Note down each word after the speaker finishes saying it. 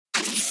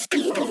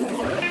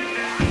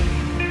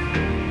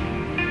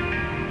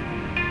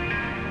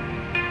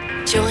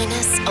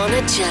on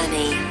a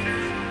journey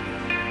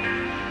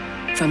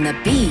from the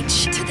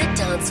beach to the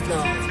dance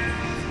floor.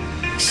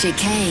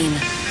 Chicane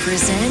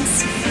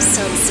presents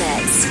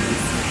Sunsets.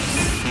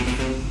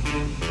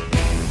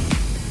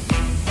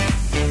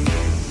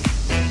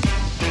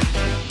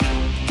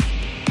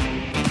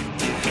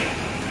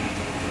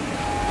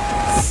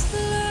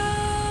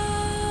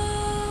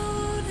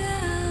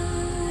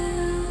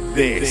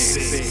 This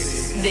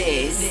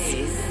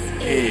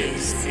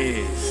is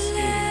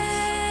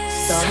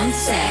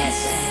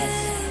Sunset.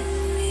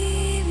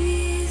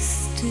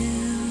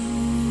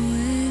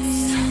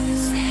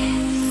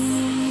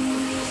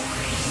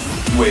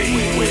 We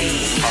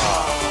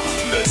are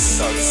the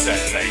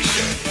Sunset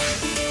Nation.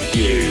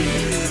 You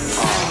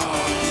are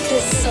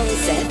The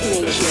Sunset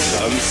the Nation.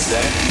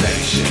 Sunset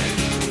Nation.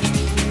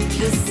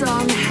 The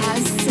sun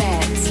has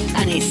set,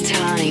 and it's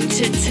time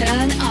to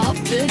turn up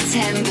the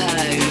tempo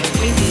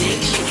with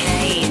Nick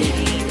Chicane.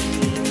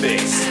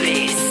 This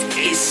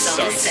is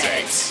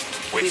Sunset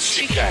with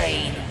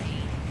Chicane.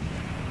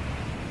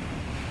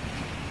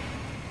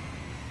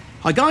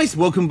 Hi guys,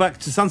 welcome back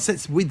to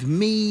Sunsets with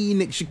me,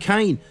 Nick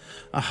Chicane.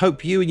 I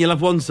hope you and your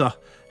loved ones are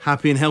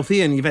happy and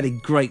healthy and you've had a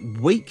great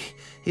week.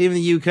 Here in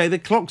the UK, the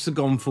clocks have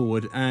gone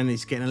forward and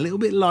it's getting a little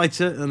bit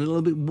lighter and a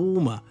little bit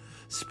warmer.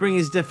 Spring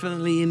is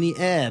definitely in the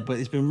air, but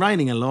it's been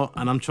raining a lot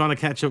and I'm trying to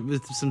catch up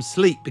with some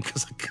sleep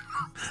because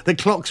the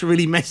clocks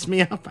really messed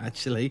me up,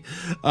 actually.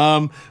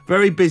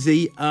 Very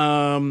busy.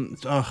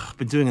 I've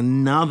been doing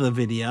another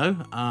video,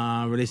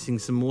 releasing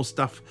some more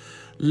stuff.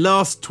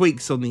 Last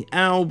tweaks on the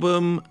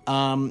album.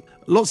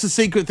 Lots of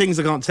secret things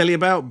I can't tell you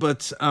about,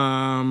 but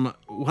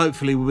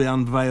hopefully we'll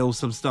unveil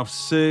some stuff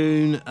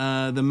soon.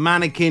 The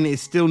mannequin is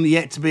still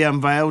yet to be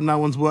unveiled. No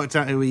one's worked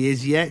out who he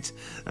is yet.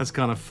 That's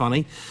kind of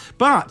funny.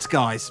 But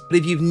guys,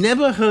 if you've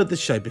never heard the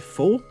show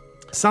before,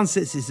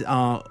 Sunsets is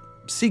our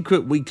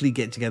secret weekly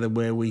get-together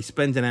where we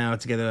spend an hour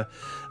together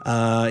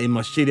in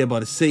my studio by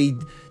the sea,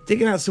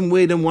 digging out some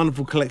weird and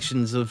wonderful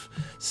collections of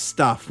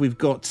stuff. We've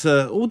got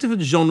all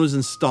different genres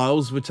and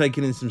styles. We're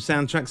taking in some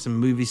soundtracks, some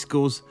movie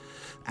scores,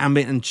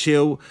 ambient and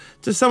chill,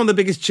 to some of the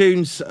biggest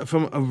tunes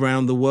from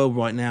around the world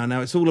right now.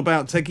 Now, it's all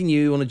about taking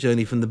you on a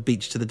journey from the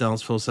beach to the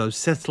dance floor, so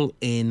settle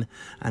in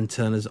and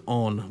turn us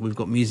on. We've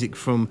got music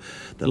from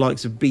the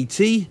likes of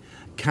BT,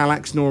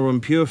 Kalax, Nora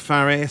and Pure,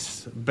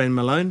 Farius,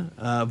 Malone,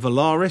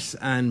 Volaris,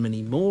 and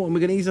many more. And we're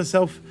going to ease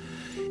ourselves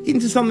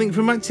into something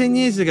from about 10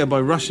 years ago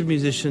by Russian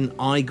musician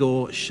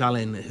Igor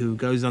Shalin, who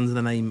goes under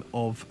the name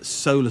of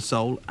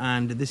Solarsoul,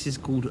 and this is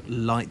called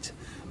Light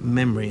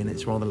Memory, and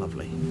it's rather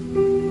lovely.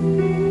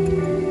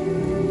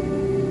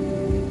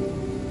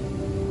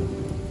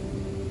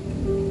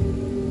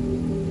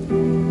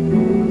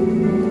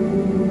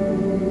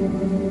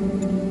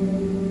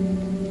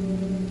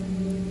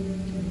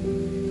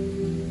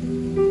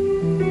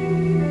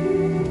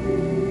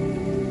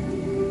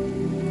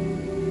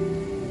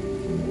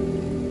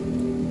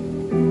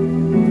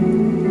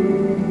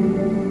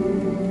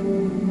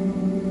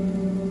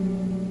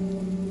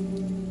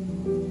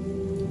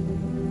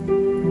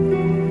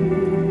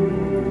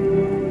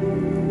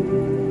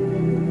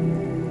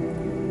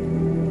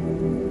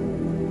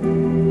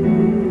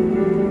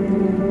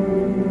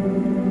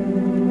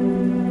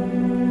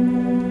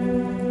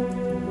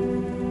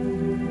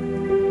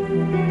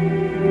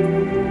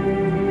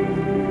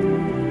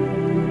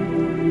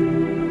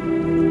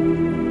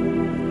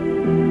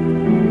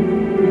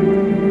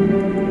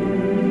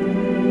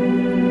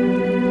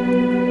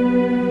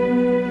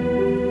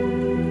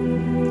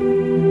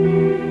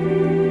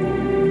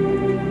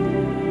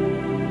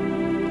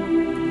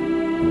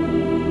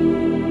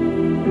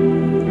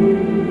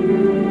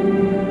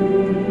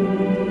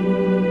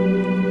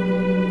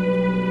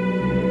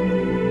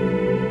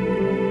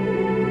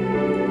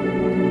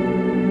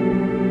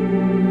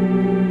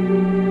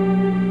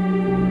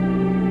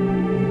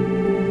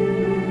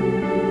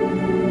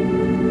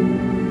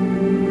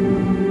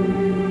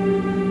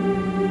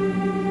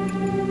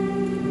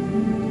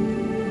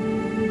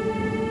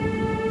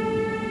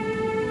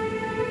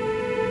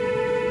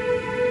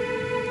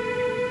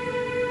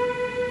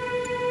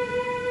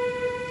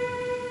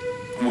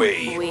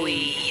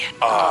 We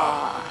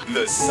are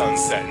the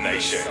Sunset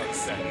Nation. The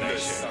Sunset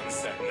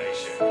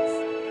Nation.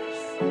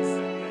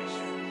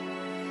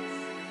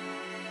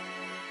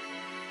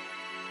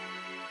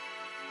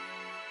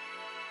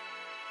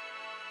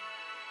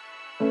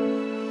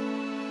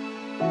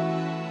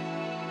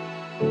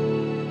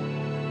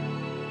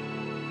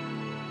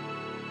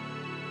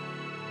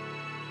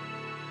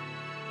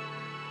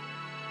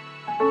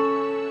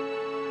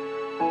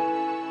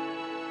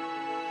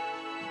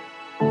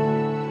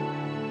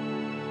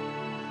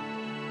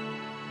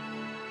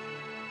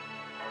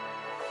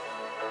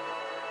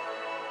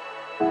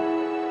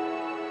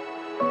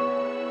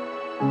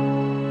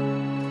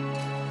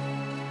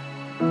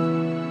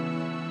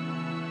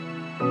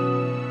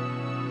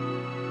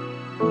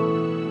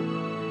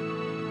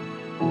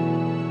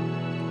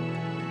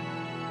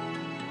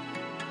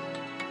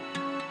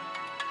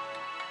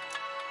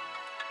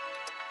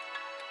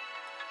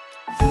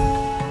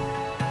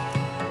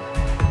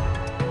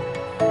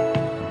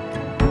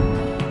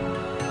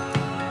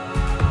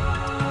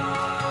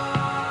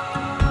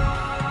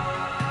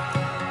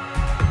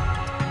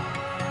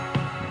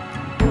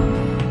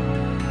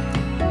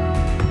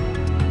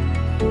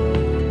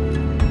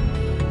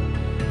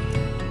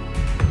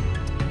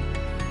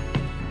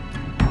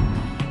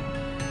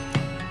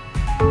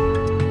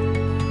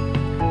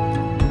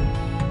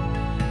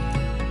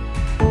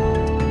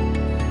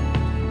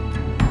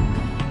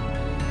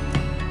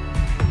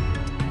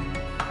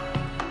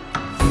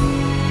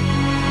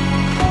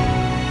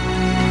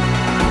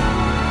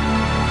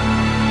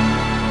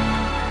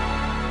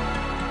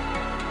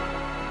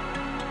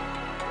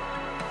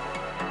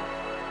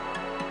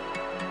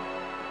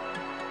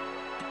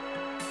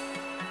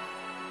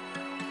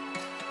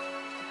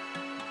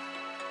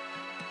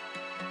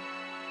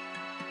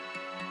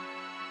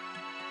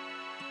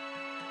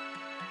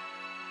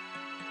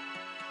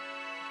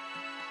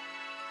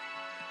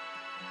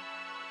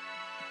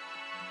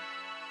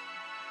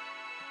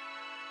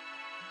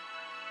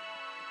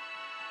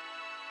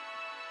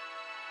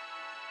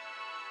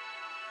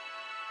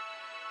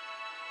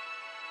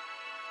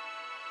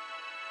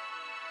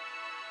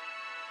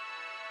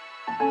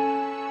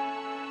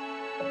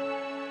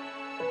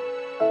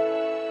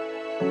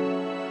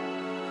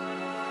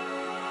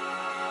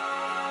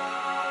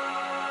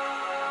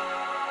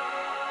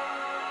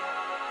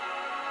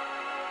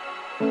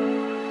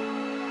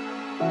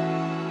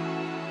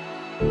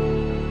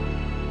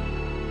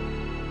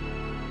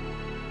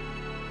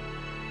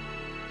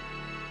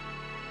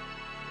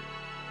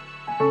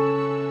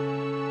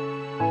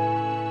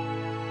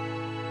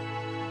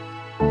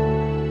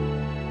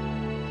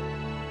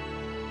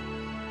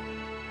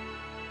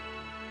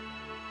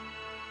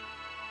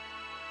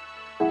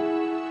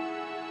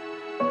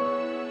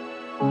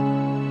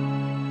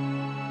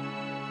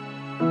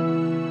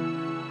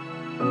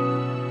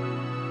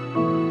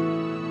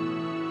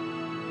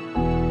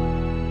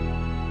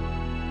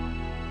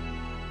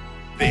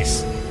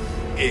 This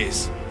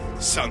is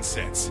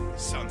Sunsets,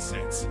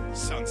 Sunsets,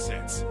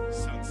 Sunsets,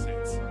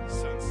 Sunsets,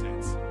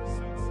 Sunsets.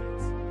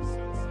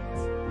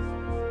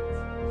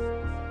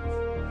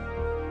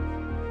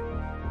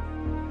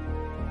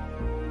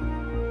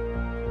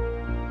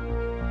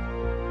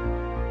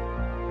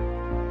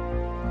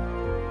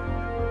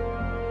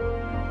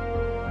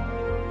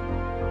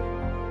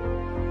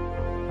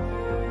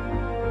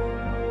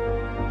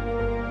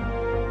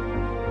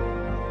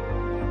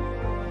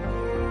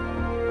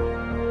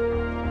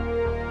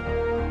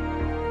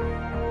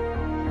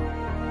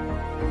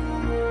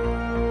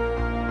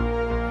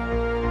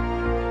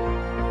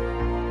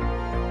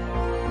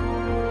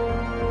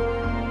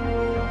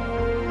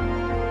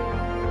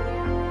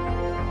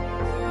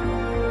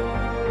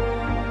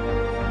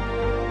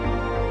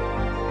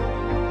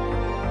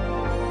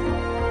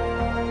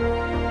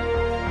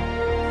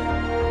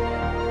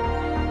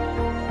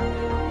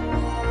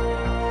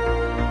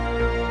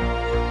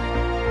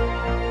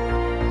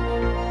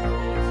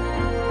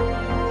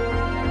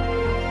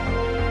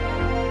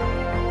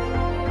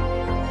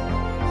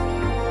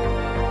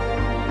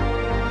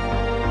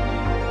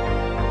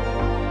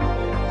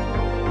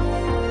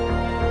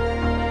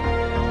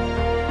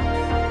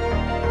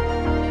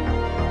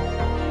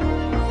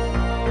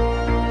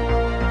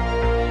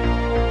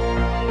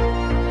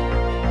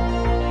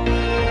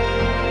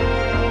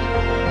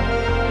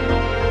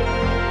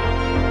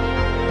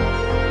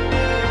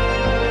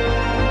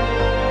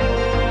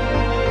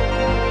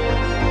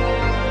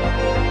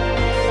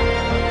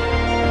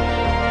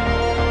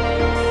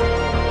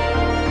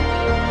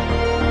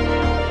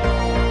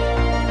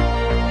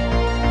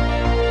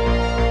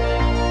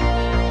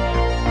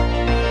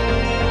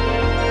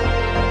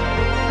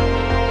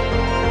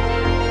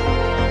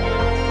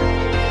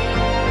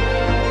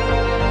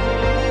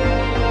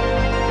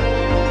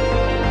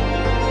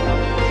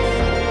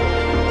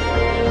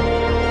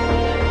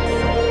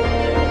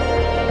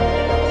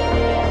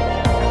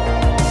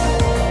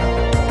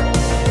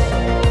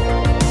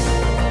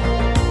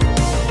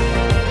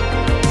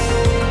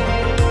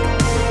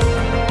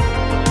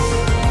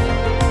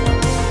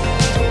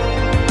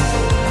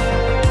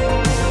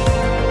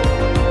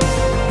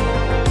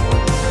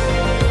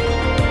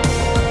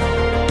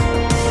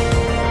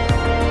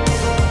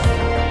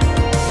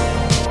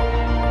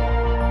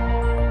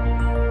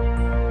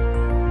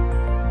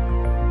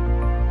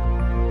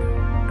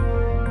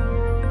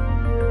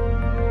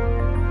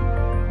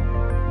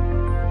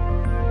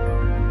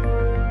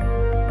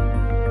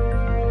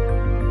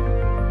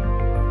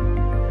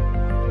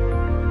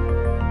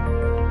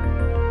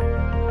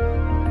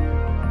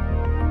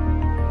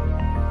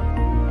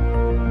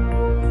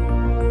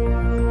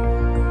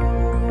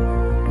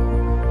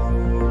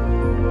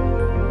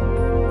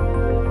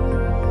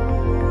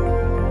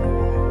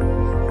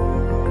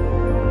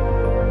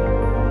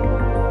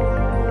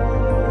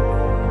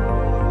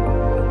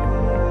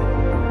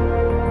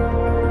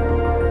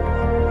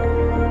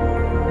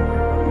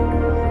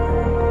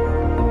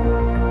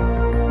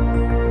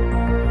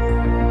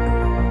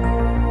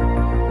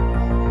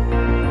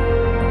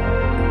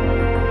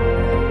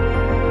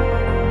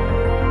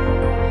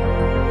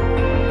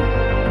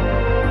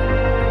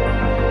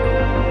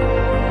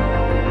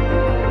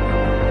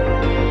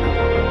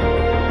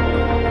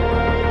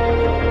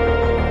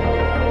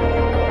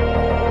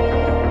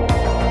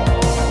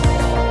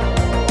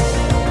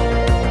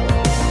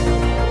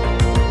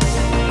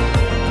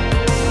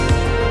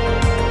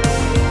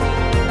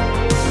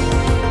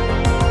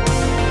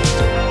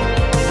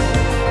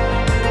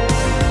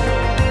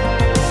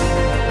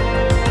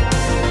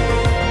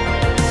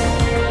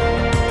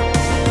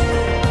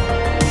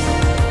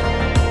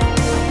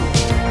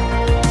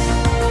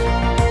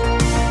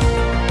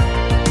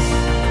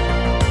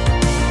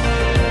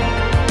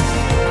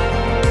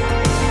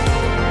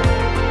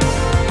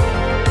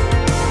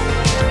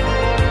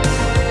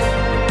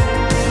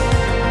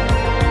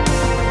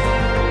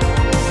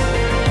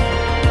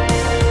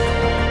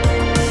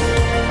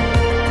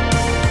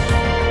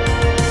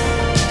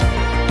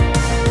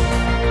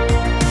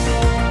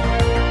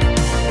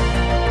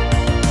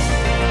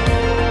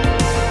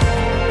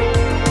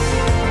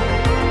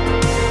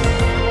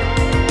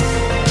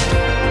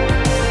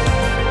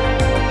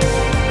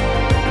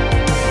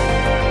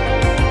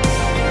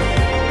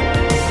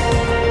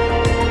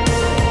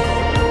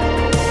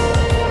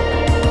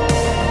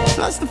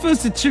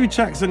 First of two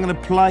tracks I'm going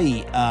to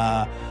play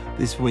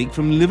this week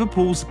from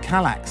Liverpool's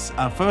Kalax.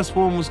 First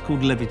one was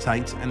called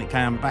Levitate, and it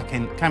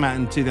came out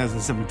in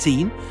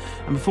 2017.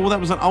 And before that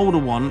was an older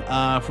one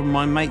from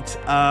my mate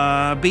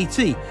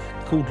BT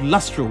called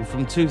Lustral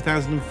from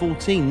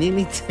 2014,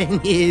 nearly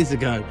 10 years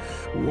ago.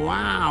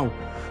 Wow.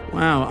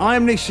 I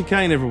am Nick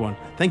Chicane, everyone.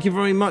 Thank you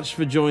very much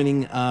for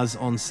joining us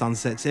on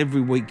Sunsets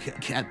every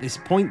week. At this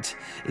point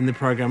in the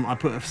programme, I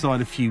put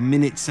aside a few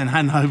minutes and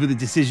hand over the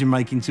decision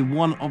making to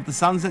one of the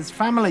Sunsets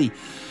family.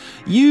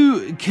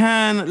 You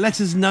can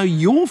let us know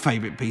your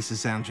favourite piece of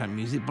soundtrack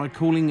music by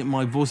calling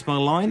my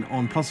voicemail line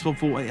on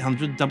 +44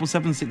 800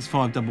 776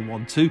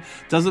 5112.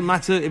 Doesn't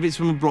matter if it's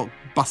from a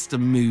blockbuster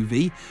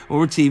movie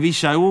or a TV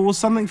show or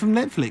something from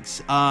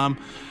Netflix,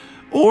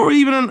 or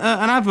even an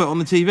advert on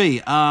the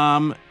TV.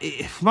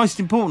 Most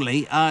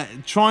importantly,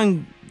 try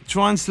and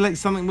select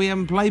something we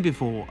haven't played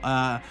before.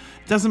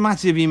 Doesn't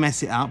matter if you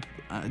mess it up.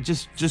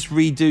 Just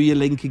redo your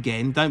link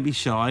again. Don't be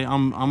shy.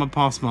 I'm a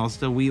past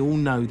master. We all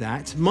know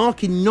that.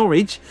 Mark in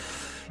Norwich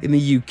in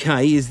the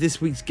UK is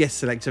this week's guest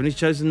selector, and he's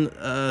chosen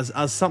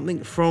as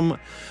something from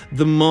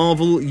the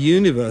Marvel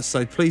universe.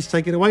 So please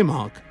take it away,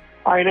 Mark.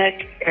 Hi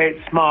Nick,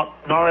 it's Mark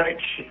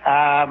Norwich.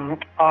 I've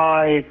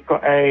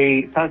got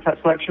a soundtrack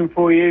selection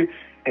for you.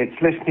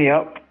 It's Lift Me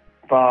Up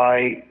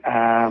by,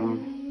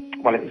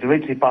 it was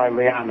originally by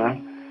Rihanna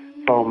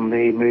from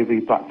the movie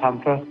Black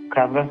Panther,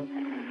 Wakanda.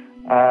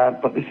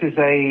 But this is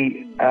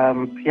a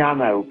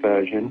piano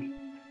version,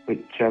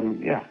 which, is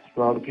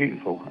rather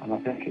beautiful, and I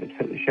think it would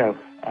fit the show.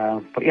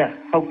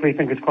 Hopefully,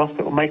 fingers crossed,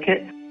 it will make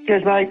it.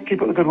 Cheers, mate.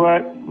 Keep up the good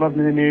work.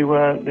 Loving the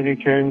new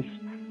tunes,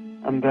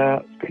 and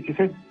speak to you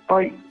soon.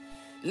 Bye.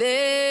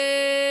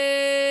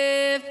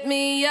 Lift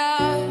me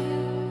up,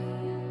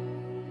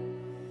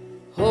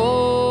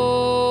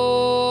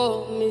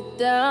 hold me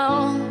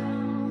down,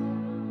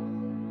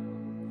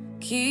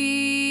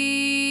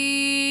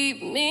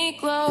 keep me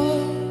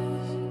close,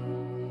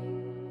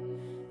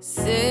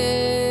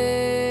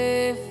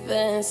 safe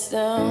and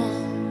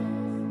sound.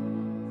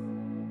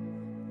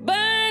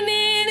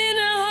 Burning in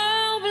a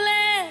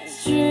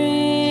hopeless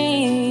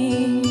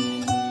dream.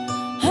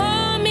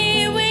 Hold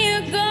me when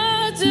you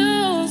go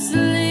to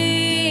sleep.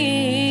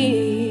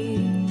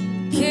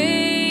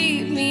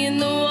 Keep me in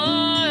the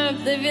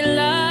warmth of your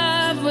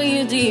love when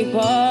you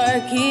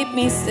depart. Keep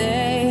me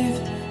safe,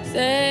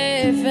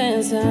 safe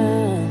and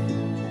sound.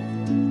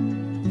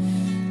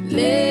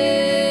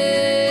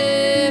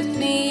 Lift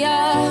me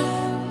up,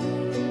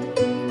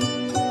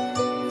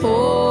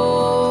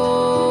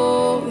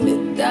 hold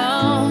me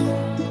down,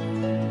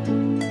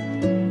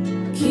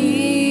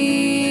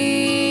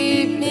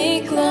 keep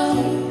me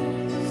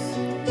close,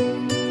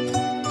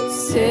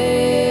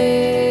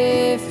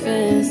 safe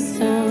and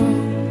sound.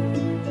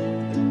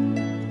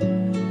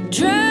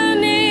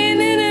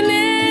 Drowning in an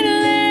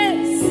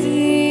endless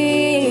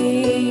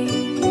sea.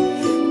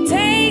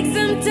 Take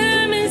some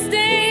time and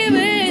stay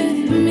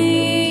with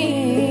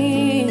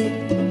me.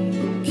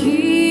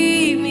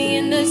 Keep me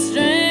in the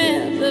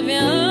strength of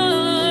your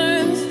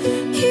arms.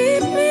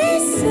 Keep me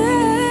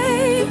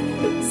safe,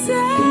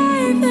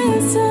 safe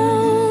and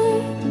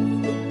sound.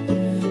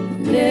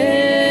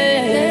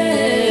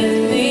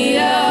 Lift me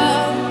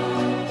up,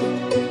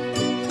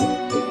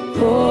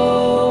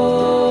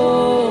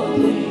 hold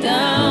me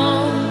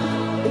down,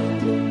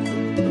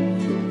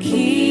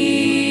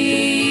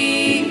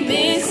 keep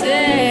me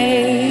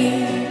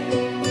safe,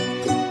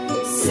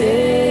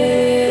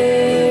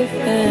 safe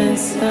and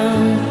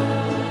sound.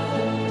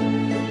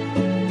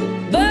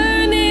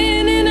 Burning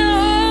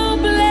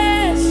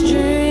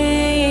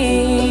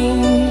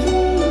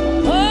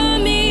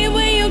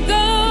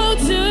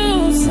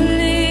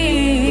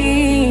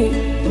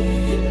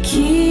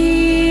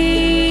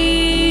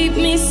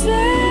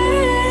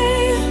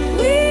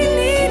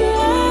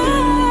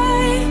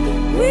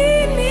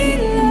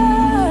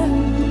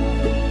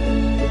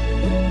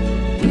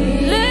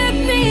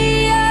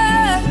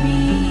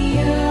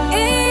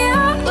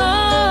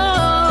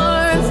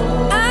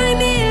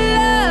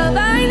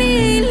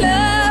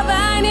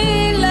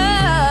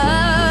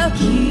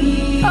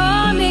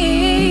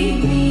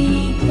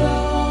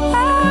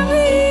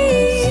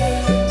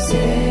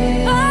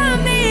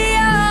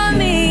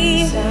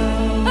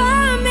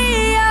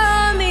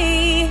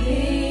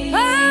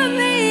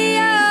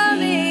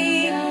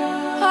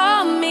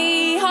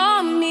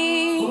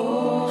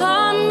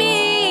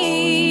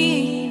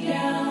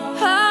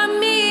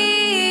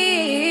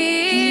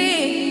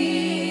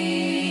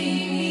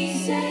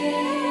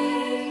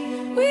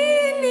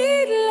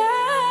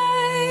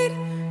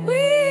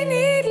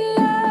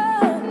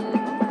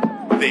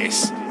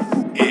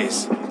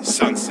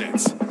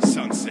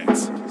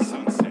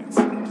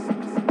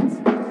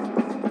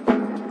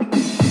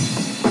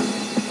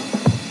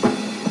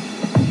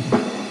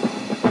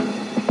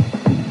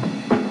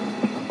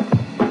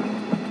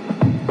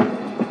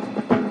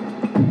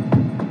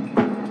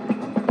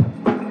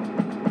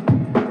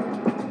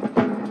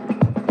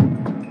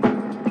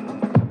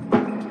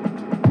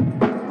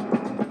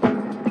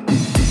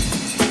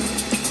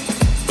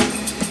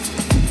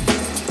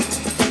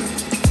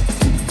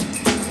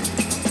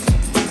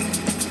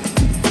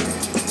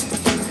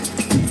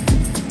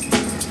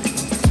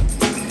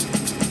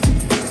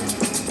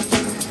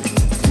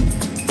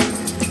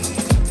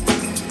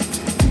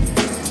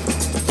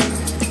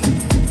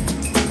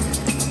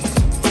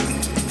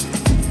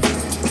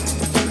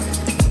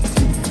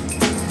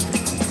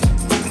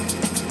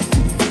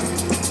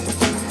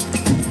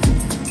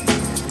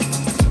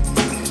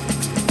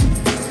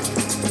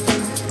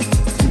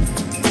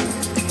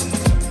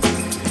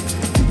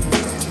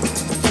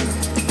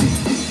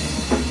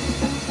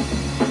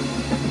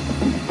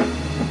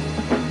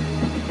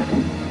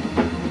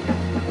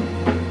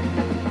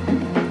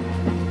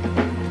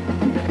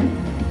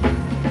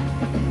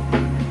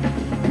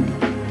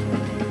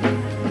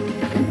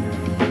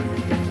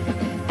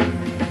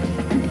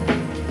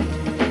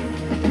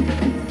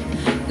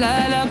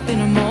light up in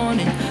the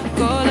morning,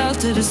 cold out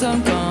till the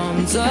sun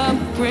comes up,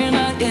 green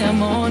light, yeah,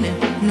 I'm on it.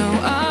 No,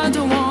 I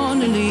don't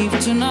wanna leave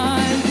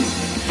tonight.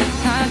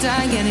 High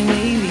tide getting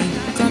wavy,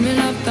 coming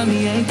up,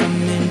 me ain't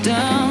coming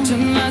down.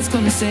 Tonight's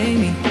gonna save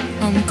me,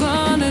 I'm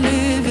gonna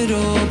leave it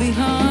all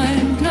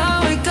behind.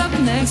 Now wake up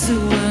next to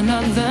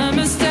another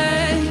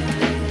mistake.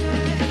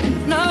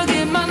 Now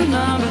give my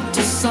number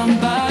to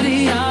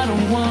somebody I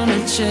don't wanna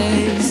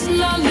chase.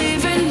 Not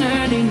leaving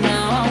early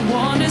now, I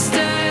wanna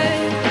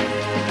stay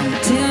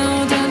until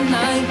the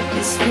night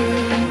is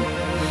through.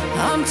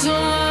 I'm too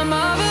I'm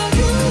over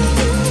you.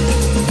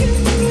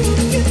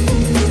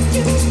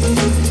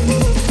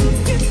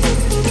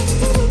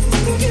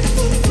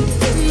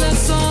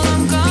 That's all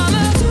I'm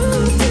gonna do.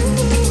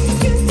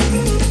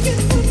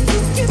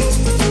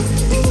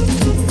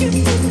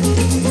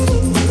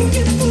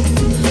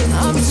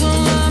 I'm too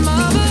I'm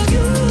over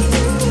you.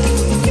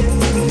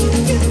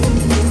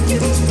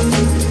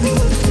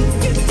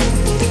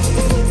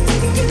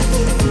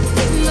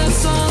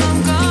 That's all I'm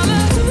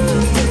gonna do.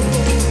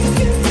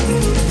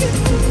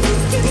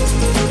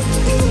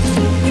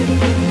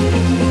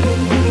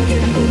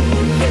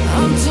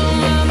 I'm too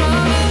I'm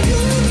over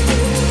you.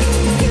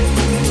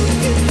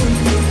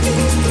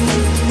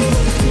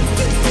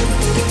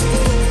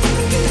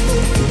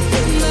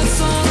 That's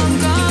all I'm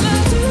gonna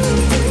do.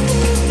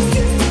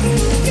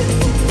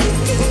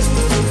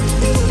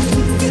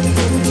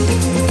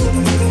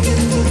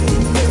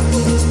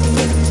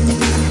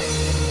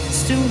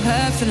 Still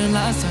have feeling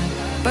last time,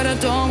 but I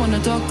don't wanna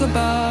talk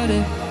about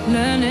it.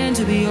 Learning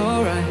to be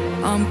alright.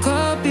 I'm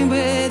coping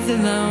with the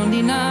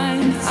lonely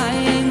nights. I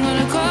ain't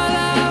gonna call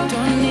out,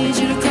 don't need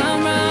you to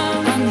come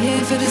round. I'm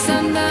here for the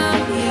sundown,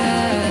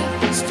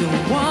 yeah. Still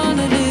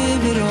wanna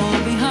leave it all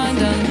behind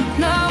and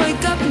now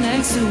wake up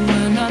next to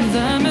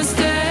another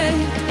mistake.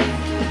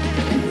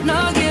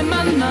 Now give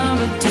my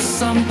number to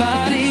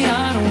somebody I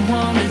don't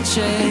wanna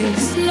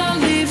chase. Not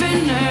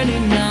leaving early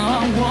now,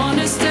 I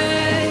wanna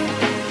stay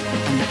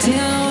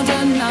until the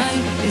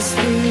night is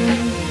through.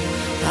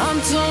 I'm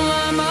told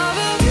I'm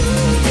over you.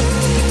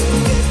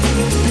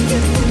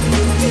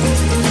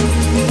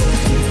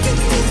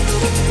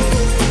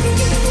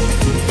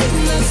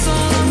 That's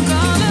all I'm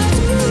gonna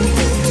do.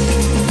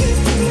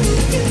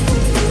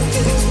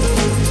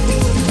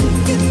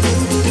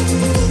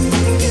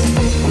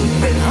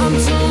 I'm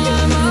told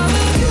I'm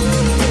over you.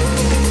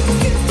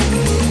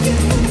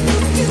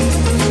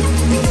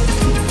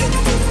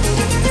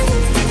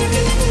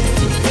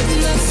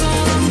 That's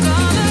all I'm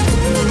gonna do.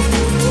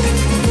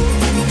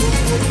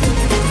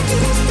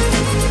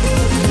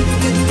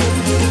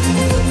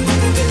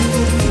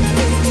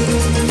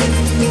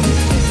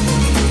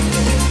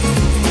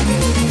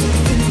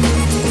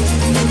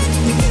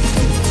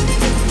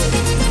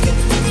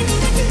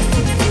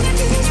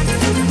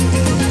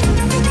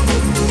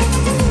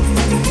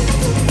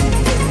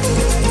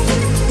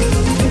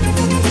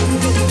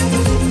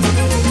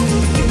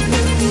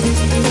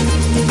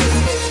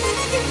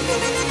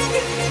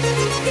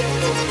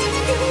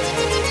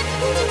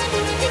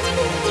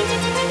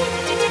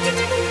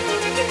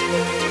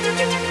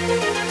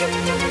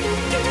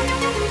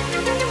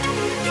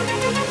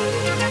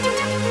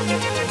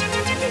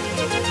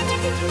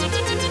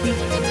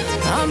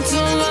 I'm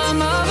told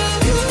I'm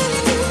over you.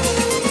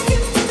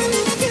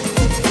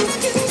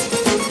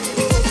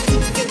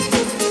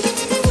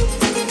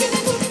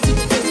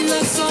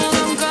 That's all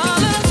I'm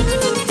gonna do.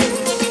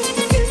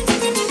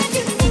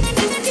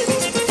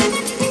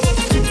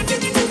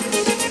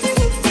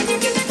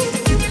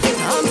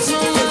 I'm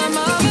told I'm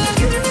over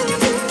you.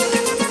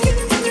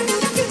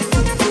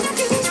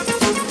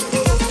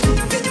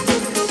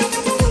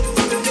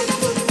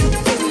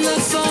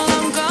 That's all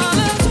I'm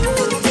gonna do.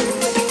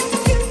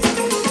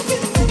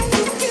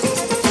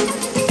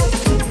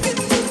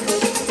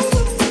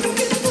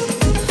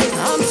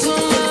 I'm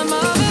told I'm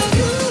over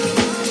you.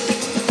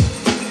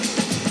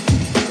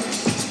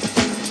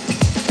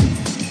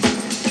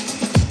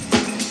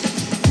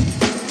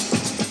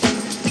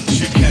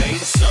 Chicane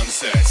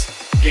Sunset.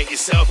 Get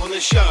yourself on the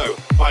show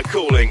by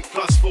calling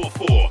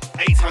 +44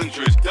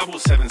 800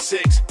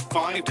 776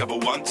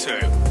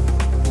 5112.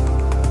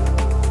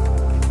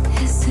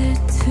 Is it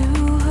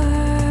too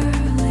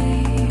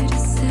early to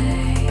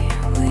say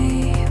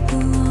we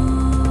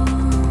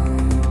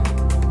belong?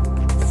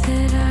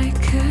 That I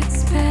could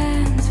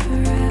spend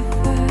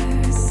forever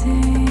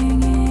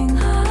singing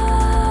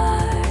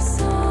our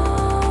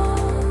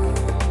song.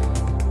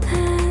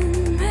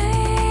 And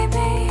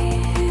maybe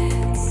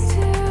it's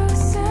too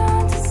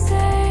soon to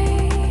say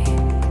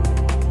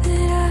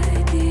that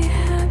I'd be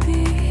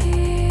happy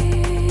here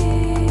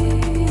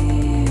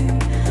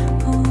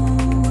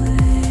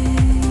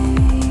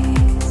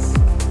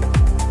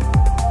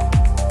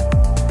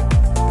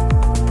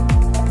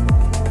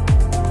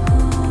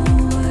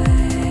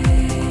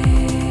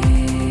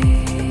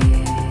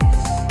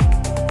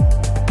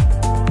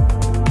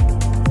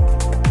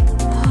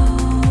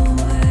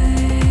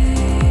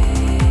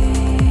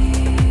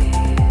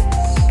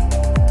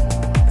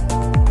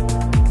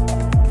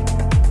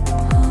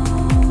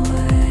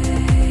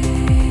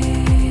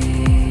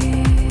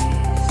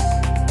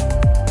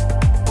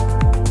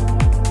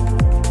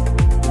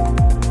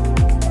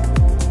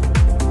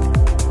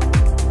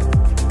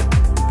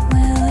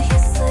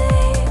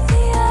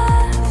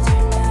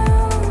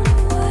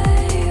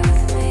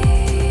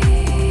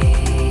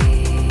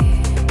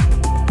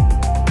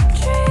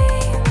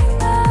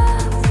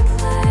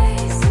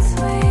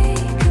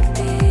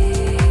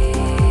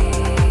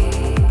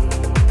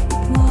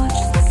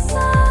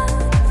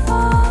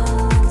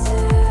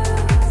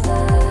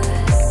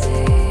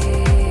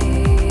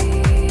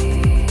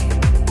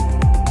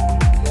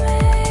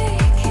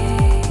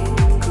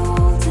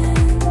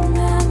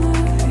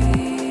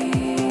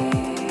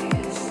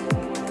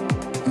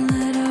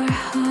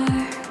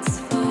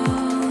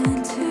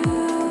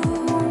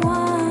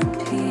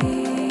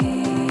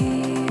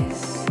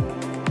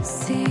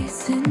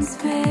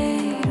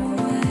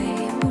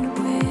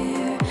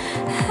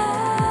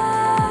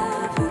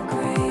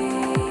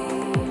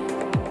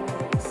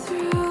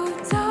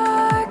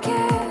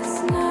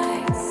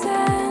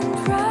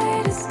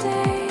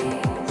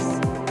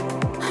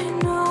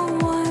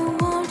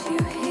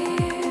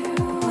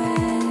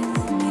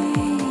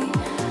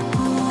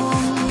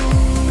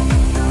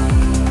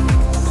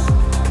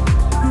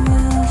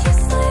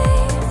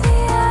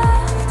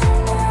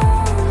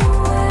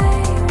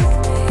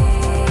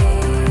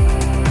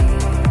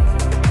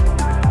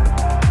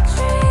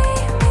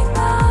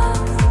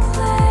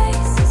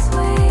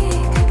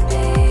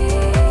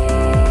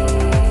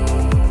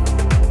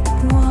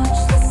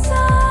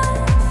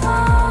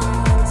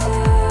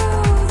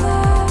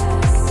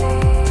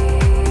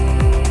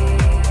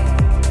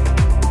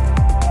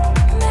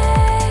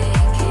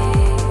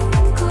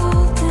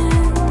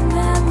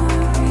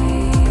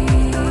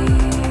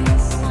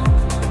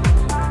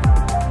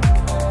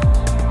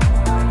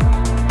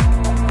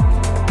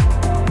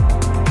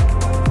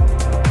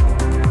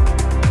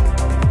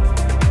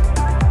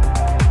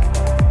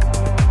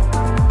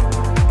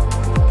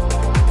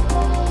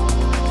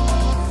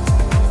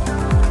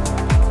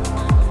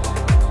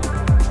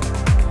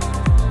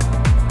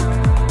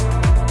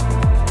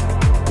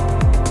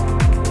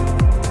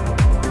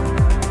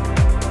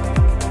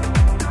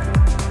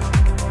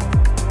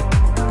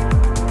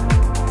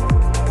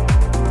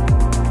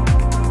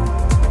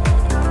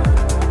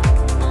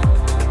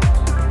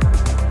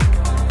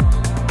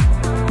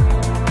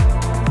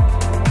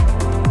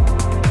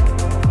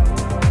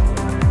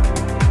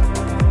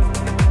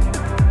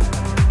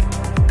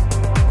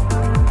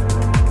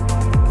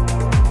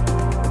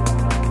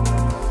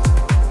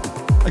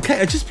Okay,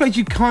 I just played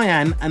you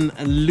Kaiyan and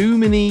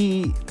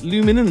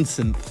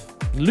Lumynesynth.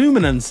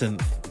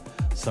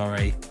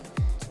 Sorry.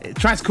 The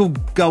track's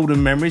called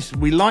Golden Memories.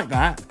 We like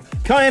that.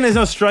 Kaiyan is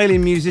an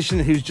Australian musician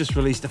who's just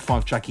released a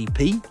 5-track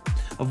EP,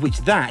 of which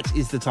that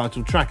is the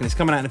title track, and it's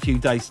coming out in a few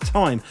days'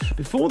 time.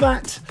 Before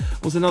that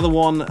was another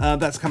one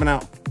that's coming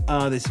out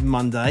this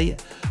Monday,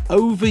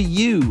 Over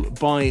You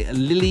by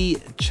Lili,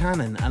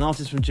 an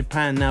artist from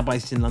Japan now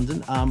based in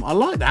London. I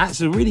like that.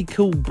 It's a really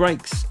cool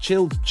breaks,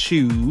 chilled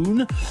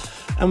tune.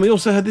 And we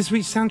also had this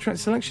week's soundtrack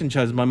selection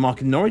chosen by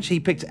Mark in Norwich. He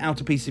picked out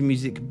a piece of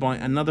music by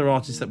another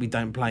artist that we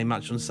don't play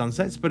much on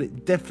Sunsets, but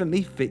it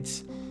definitely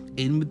fits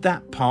in with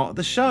that part of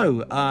the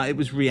show. It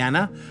was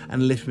Rihanna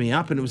and Lift Me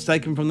Up, and it was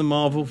taken from the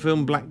Marvel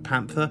film Black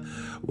Panther,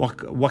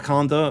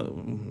 Wakanda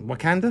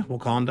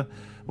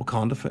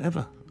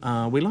Forever.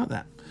 We like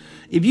that.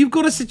 If you've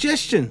got a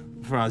suggestion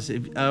for us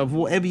of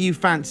whatever you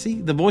fancy,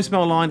 the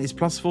voicemail line is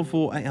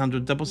 +44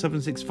 800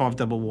 776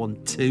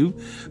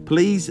 5112.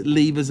 Please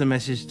leave us a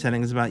message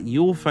telling us about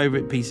your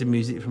favourite piece of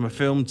music from a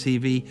film,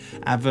 TV,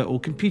 advert or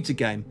computer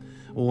game,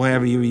 or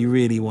wherever you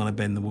really want to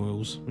bend the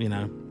rules, you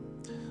know.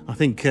 I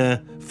think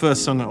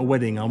first song at a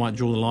wedding, I might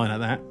draw the line at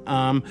that.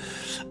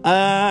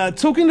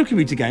 Talking of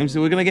computer games,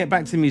 we're going to get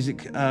back to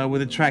music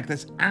with a track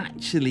that's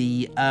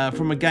actually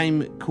from a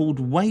game called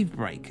Wave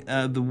Break,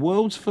 the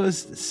world's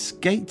first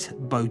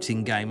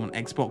skateboating game on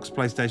Xbox,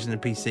 PlayStation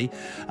and PC.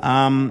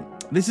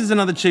 This is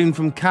another tune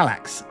from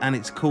Kalax, and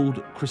it's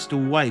called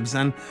Crystal Waves,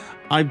 and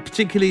I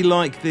particularly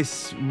like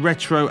this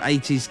retro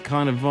 80s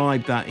kind of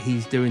vibe that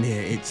he's doing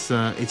here. It's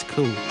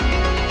cool.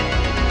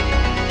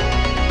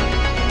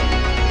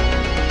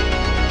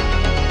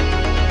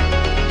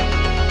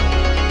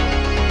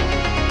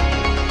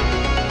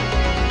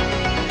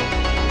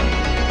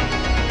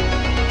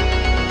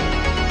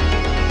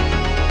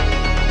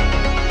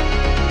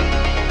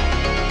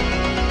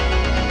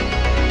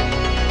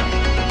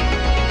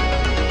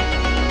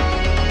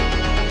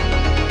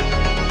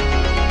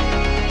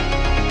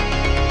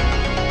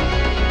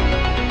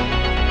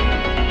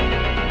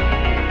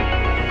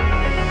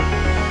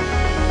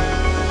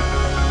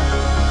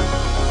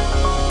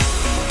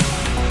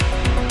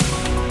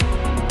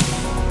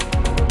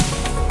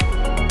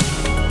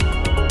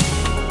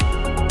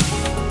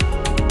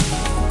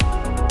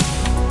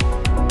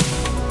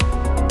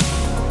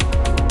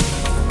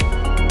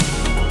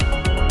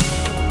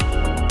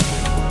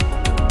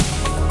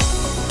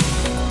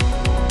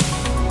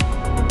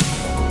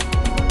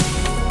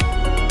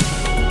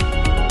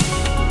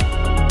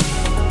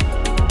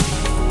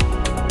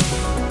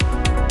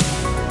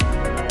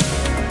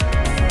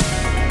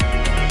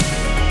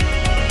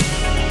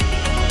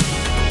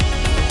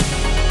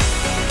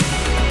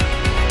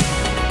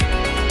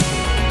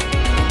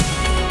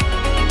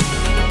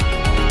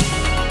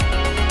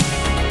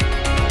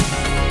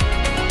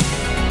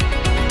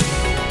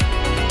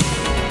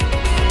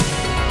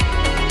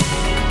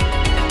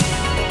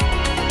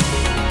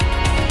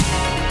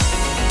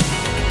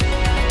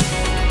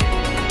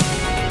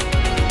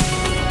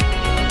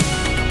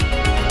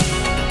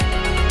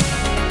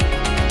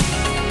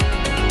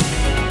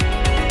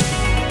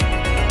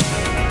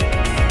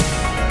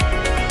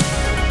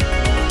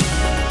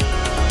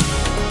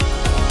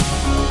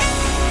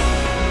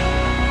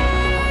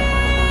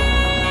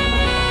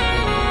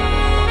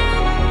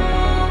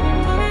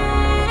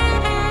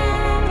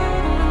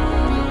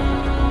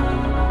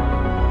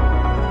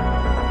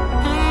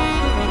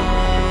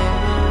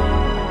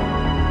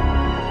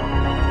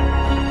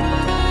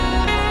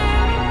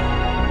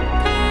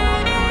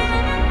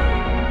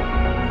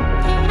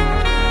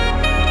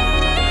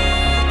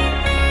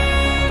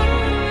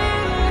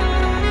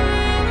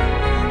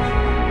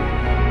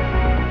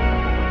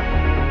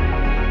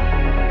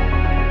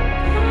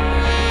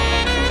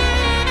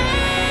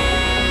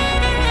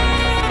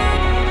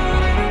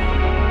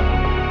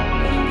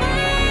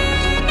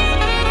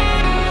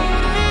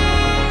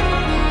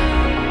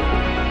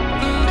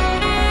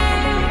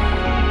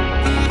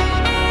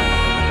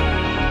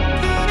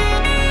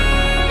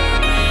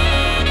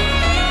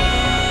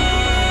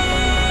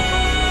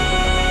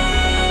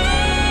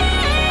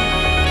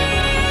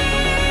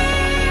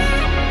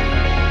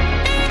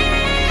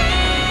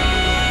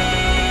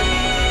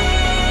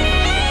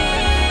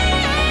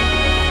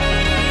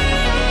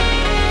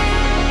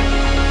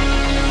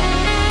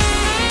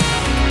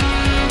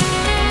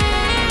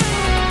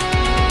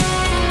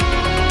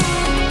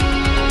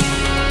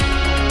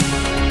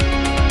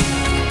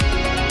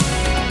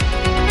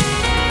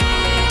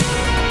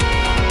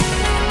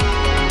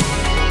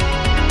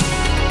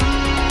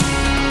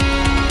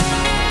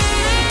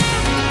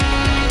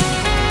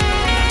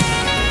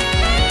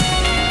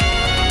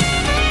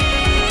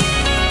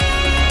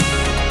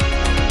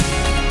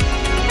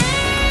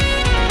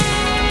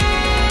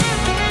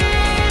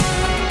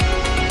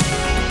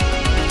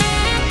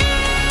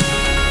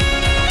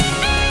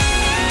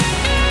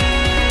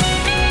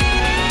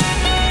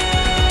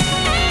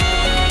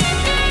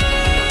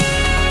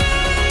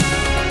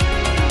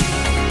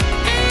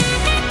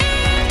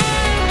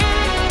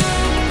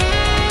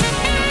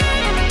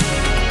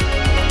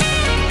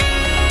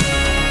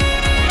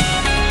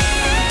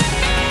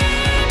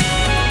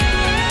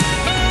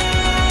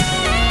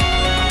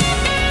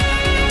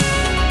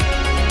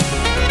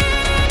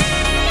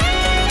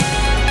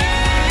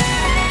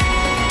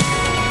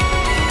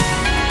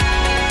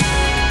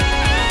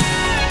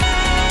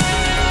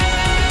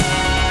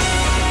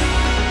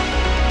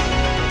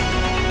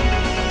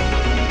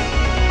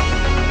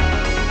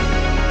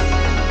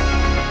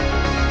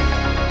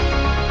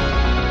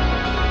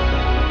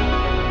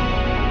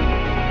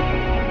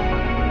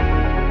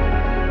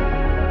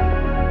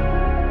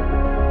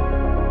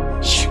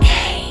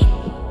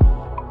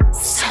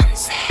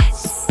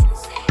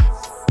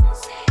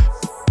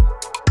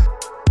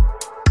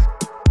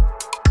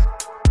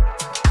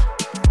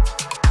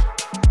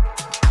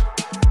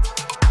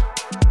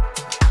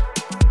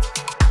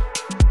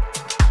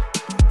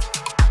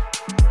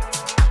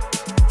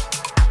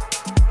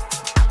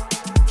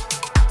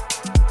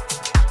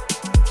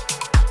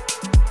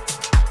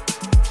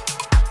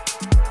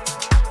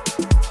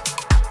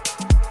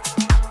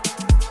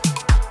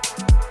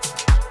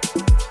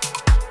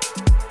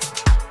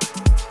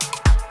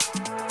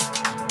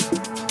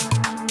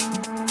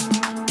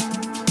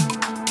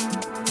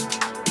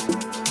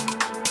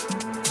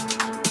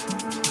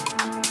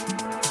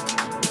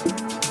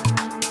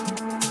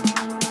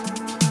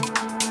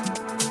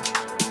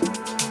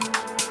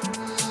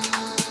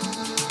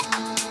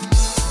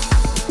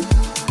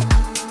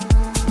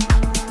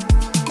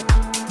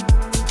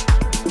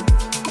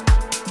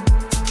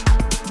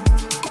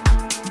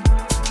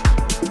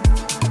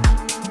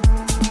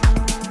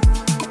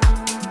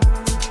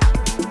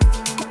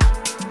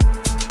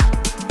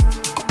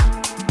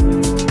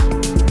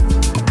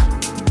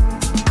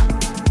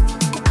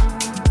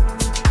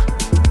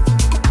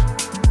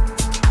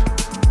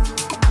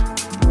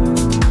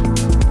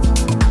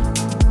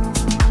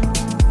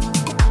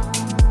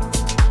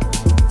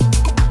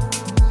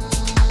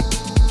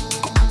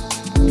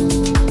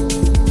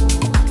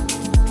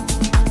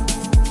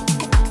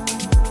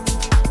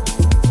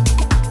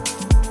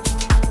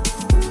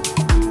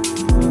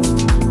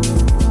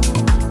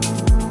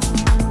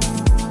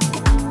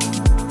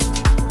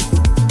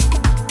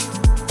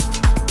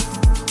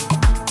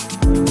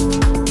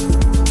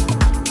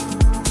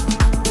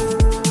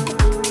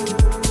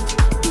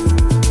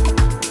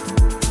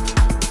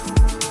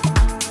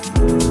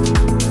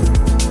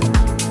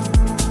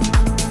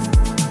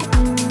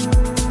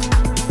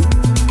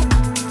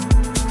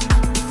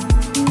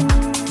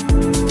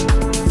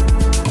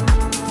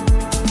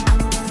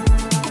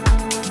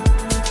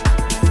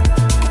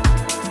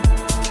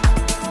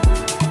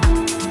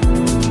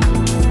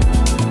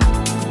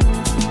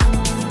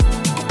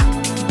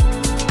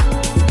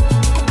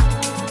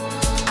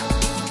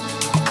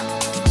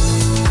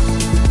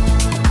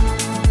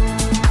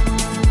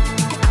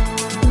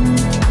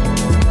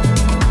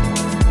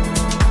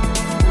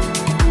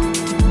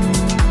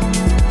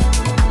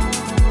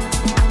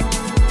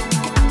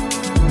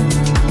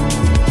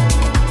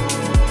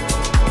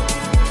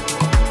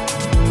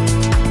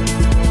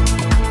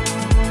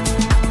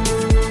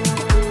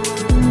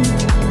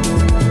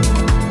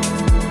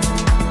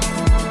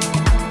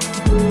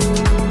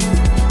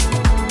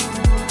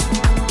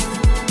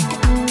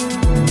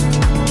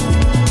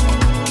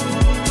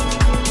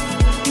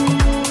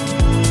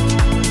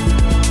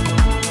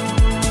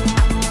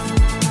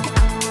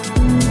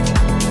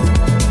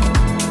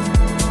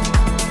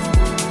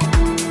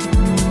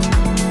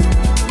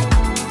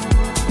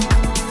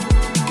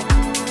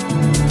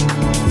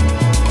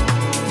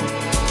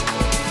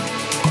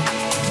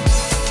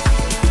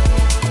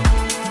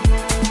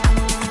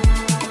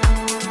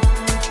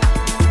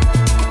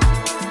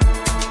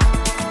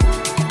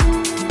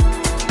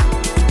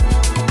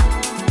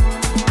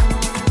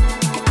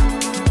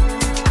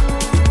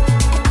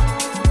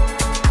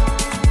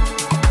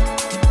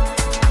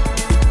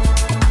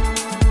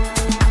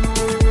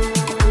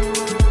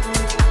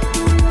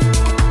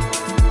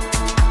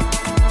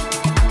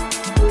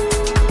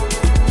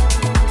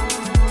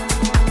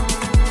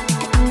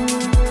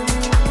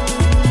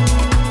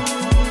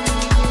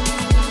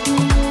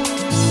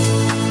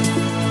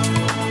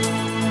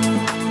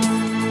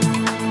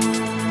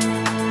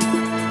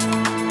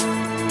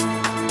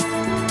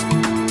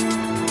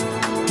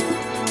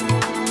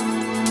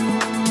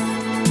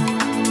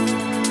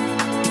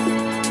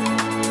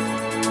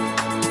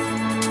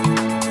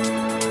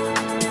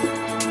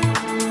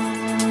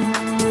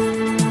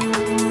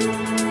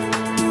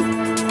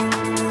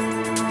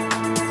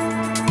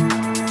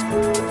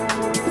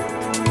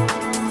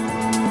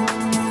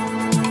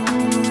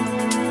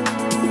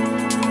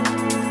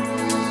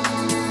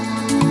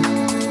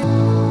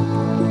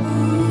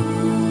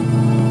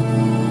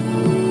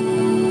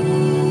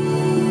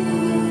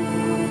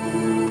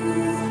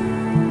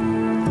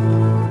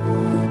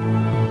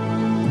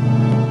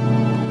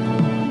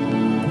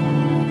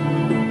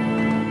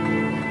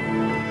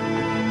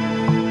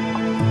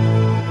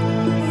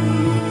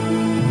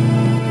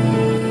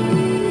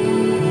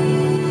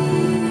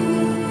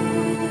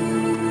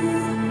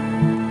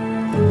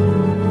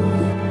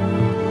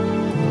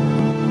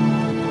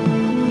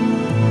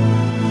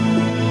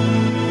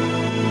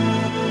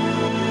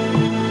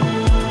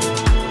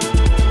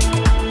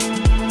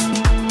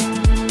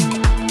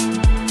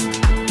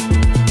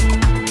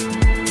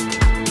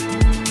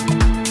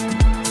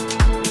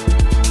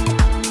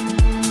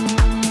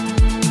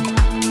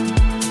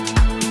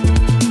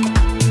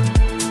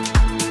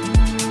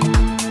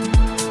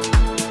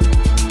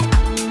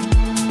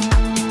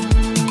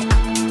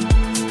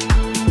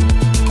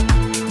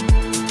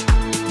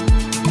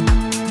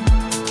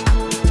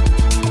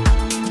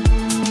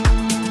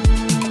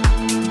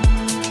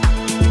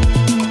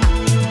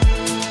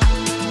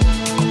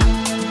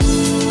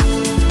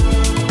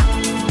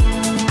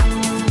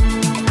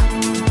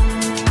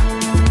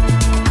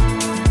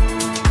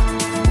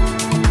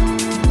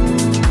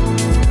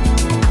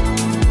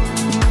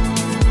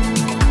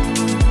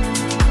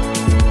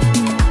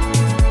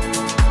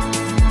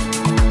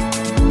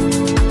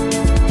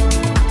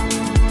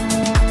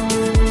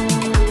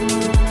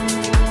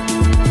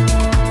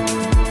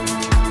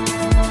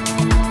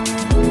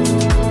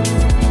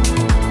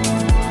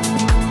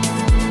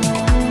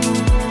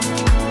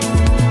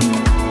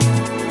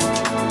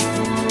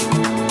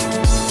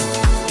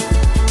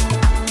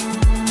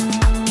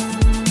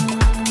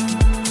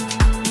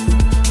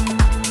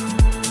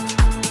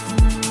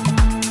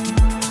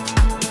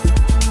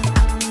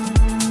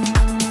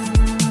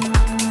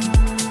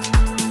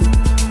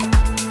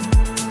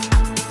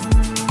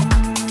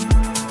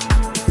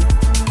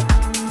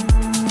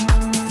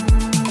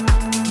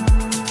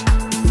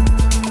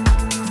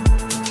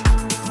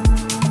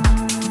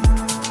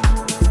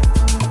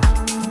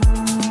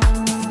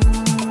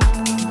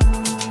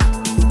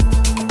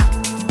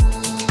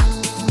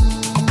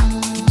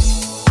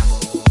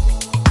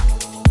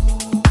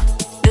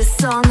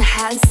 song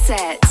has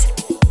set,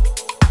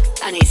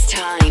 and it's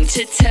time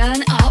to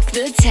turn up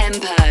the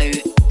tempo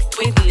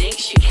with Nick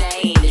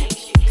Chicane.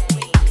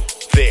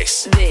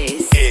 This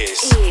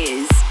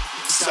is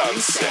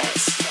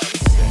Sunsets.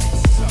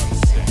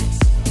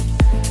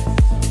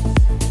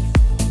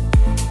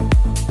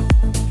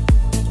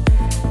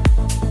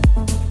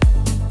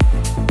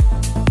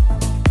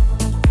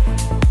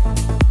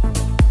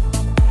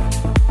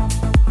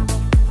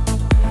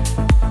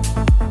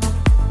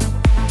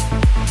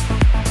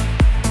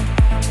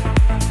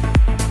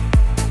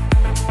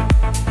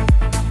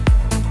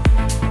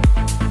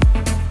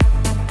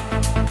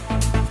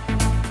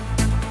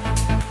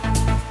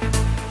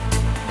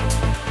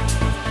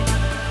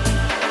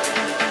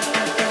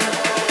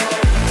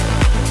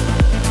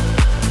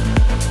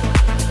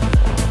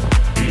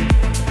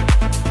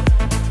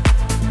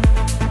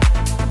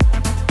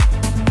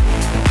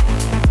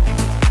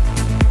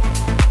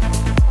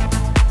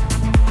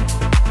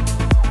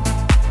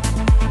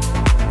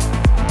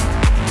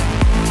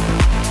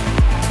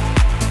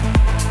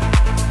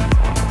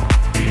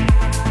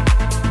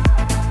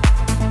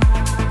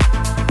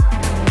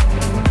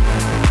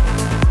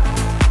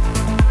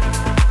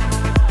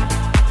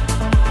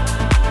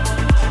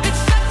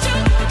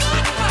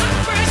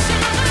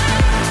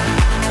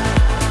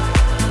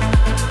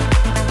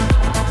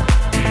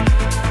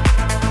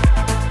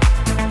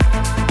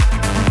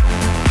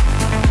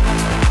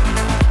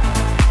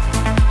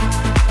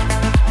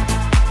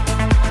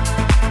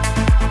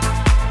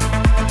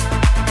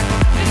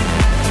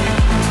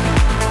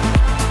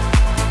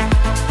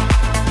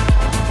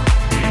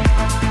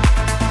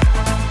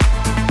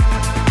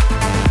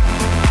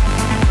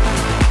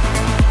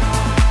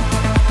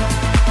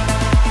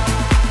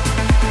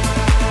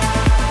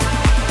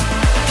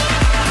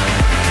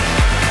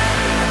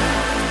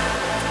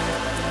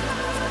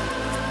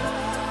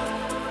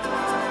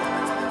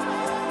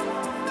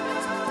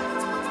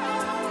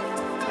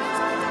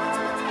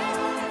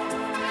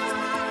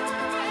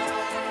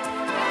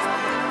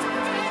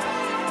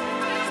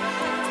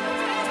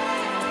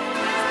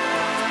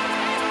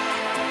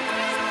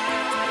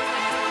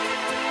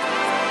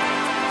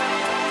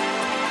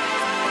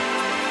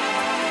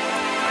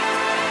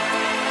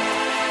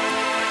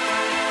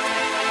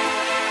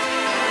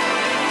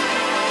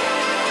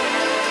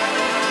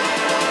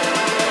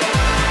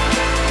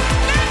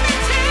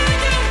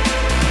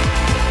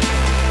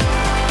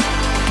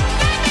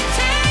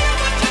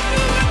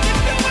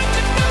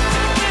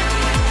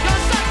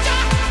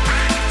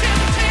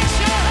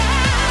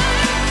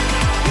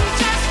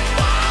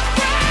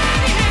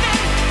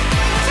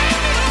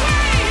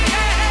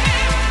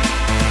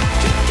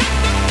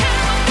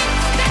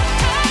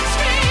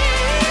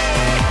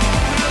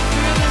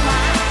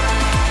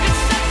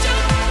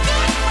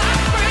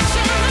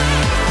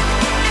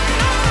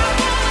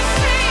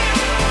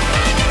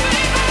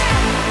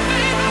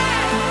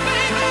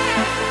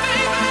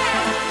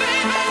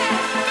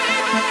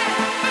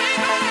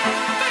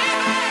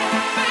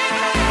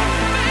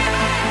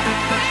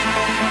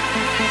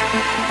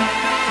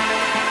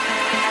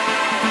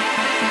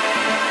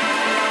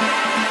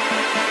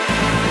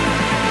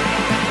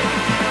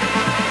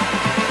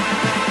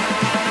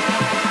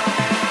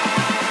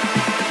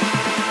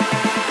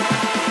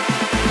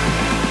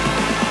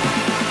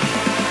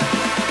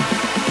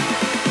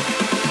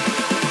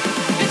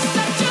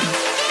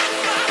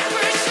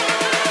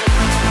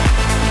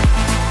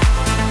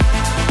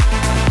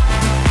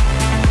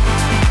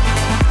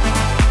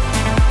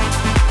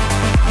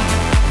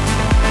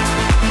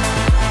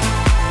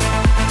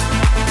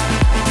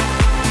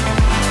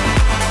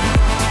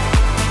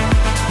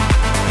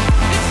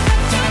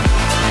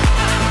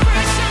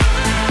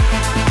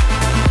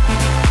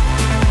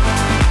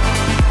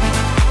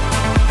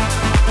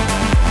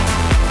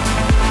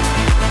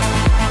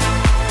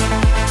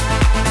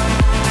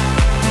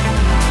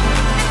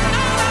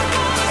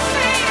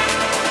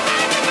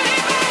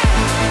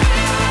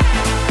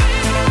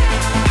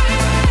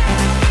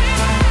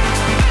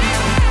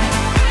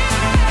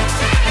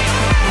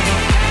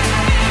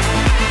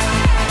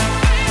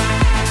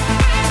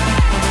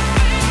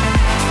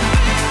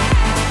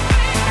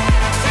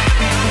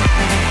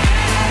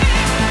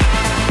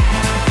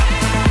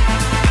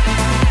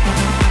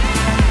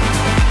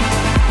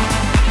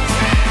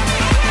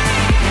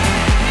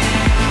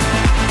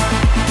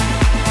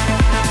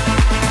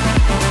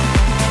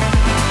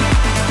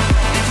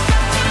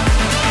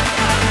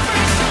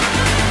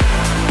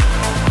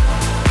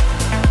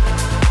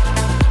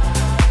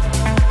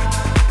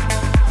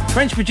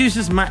 French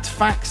producers Matt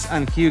Fax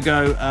and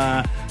Hugo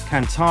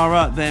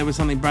Cantarra. There was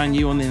something brand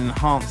new on the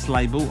Enhanced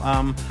label.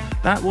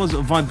 That was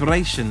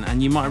Vibration,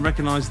 and you might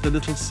recognise the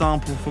little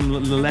sample from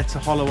Loletta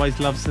Holloway's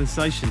Love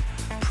Sensation.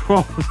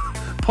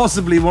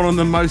 Possibly one of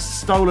the most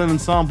stolen and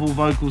sampled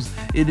vocals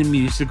in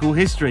musical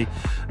history.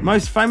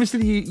 Most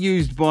famously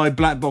used by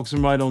Black Box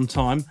and Right on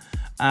Time.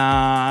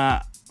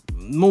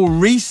 more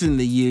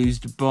recently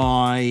used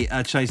by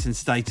Chase and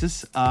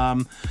Status.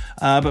 But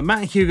Matt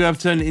and Hugo have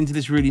turned it into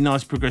this really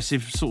nice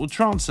progressive sort of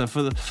trancer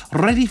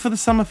ready for the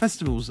summer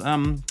festivals.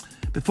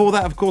 Before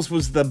that, of course,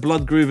 was the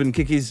Blood Groove and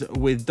Kikis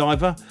with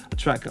Diver, a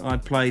track I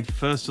played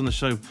first on the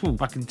show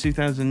back in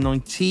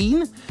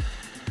 2019.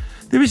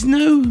 There is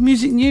no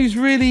music news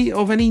really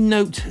of any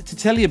note to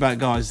tell you about,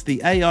 guys.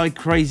 The AI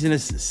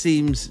craziness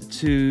seems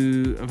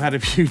to have had a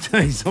few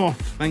days off,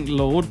 thank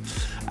Lord.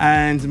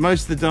 And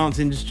most of the dance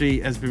industry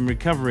has been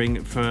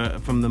recovering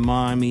from the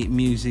Miami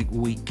Music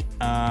Week,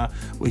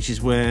 which is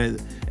where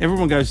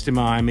everyone goes to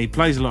Miami,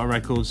 plays a lot of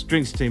records,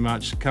 drinks too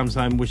much, comes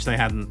home, wish they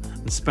hadn't,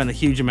 and spent a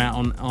huge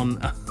amount on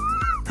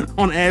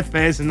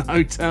airfares and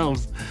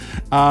hotels.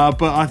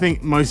 But I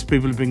think most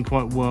people have been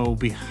quite well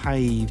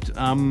behaved.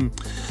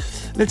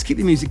 Let's keep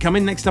the music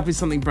coming. Next up is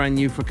something brand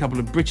new for a couple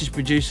of British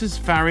producers,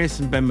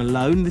 Farius and Ben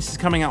Malone. This is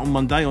coming out on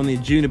Monday on the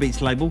Ajuna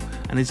Beats label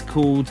and it's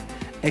called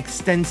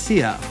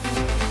Extensia.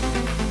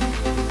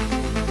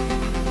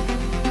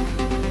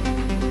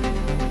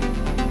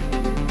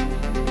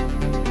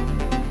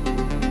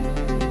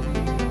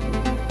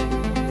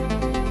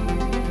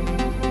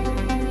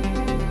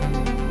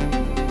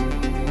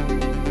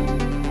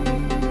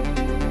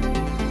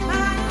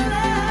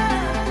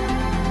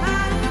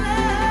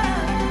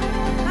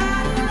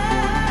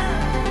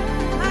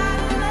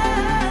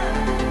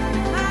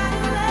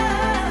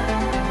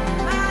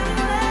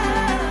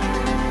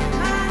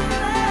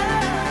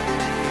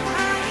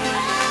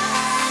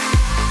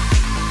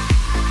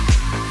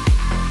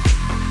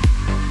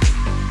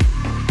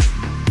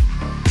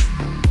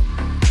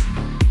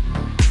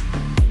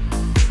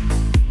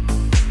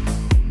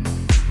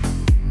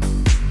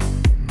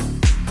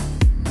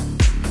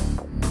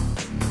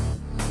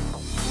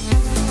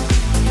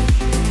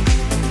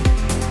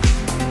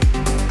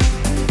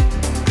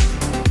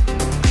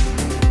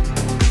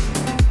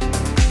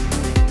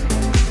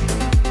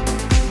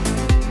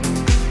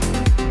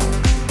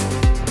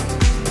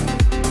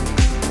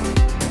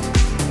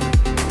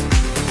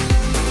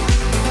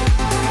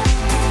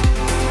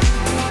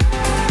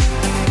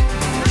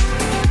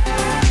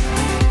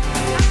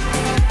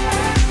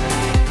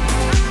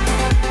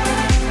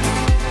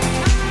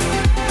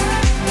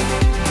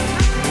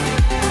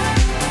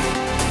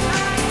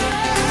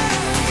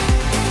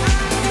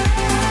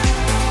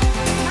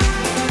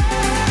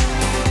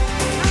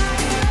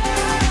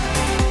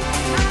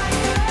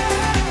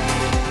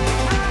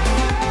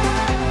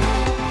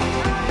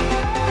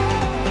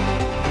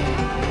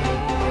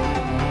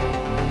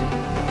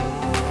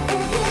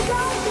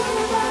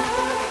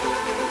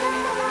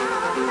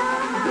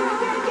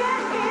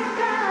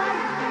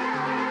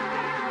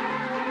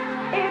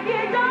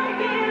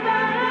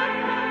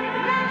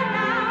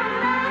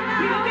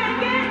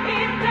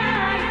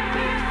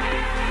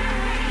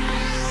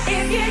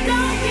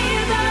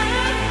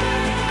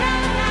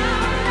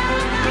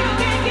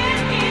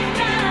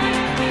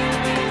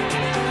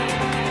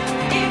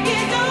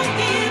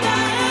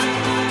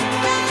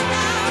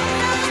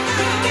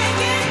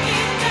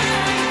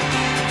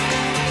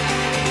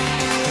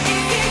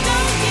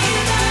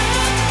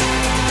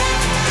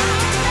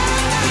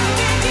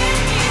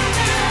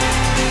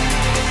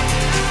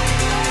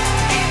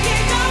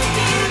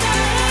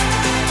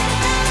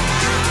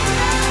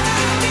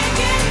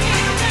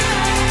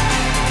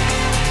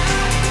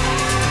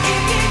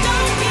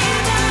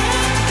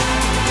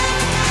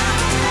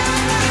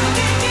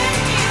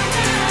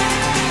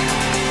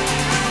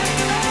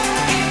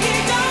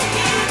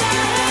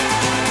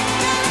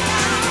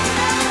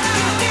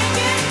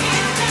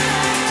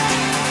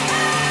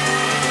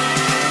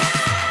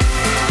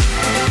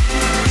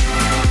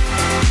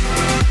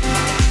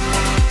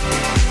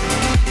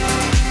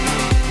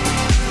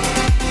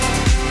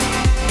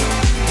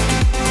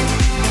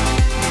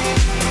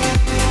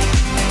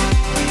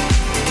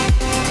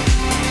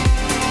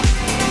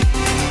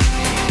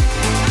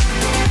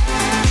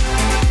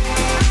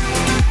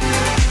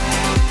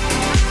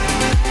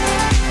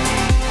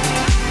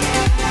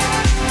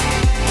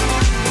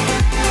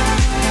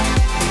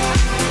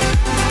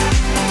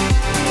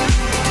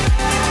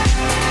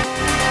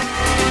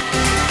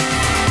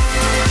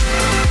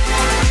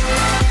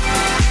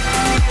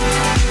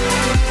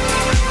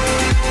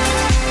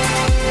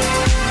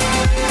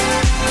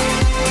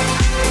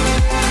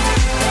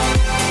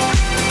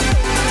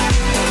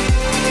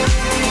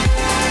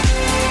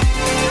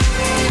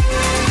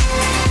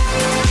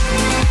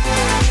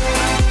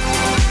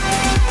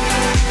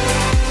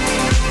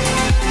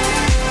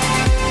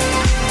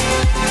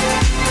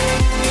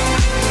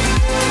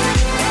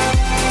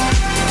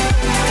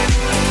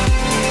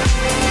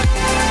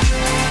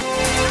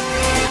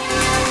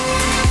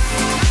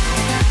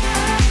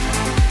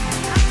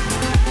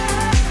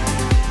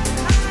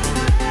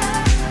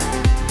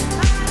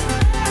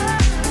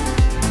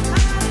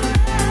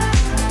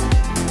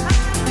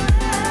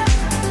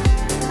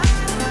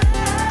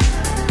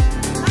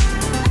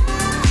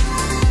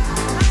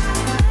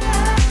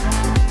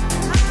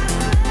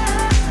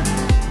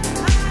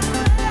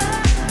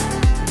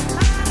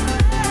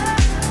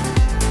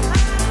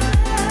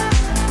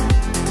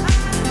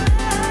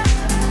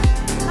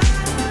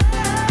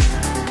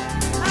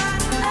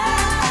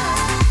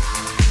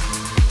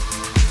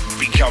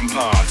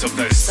 part of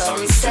the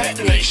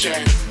Sunset Nation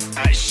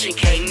at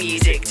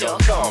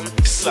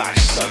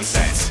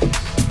chicanemusic.com/sunset.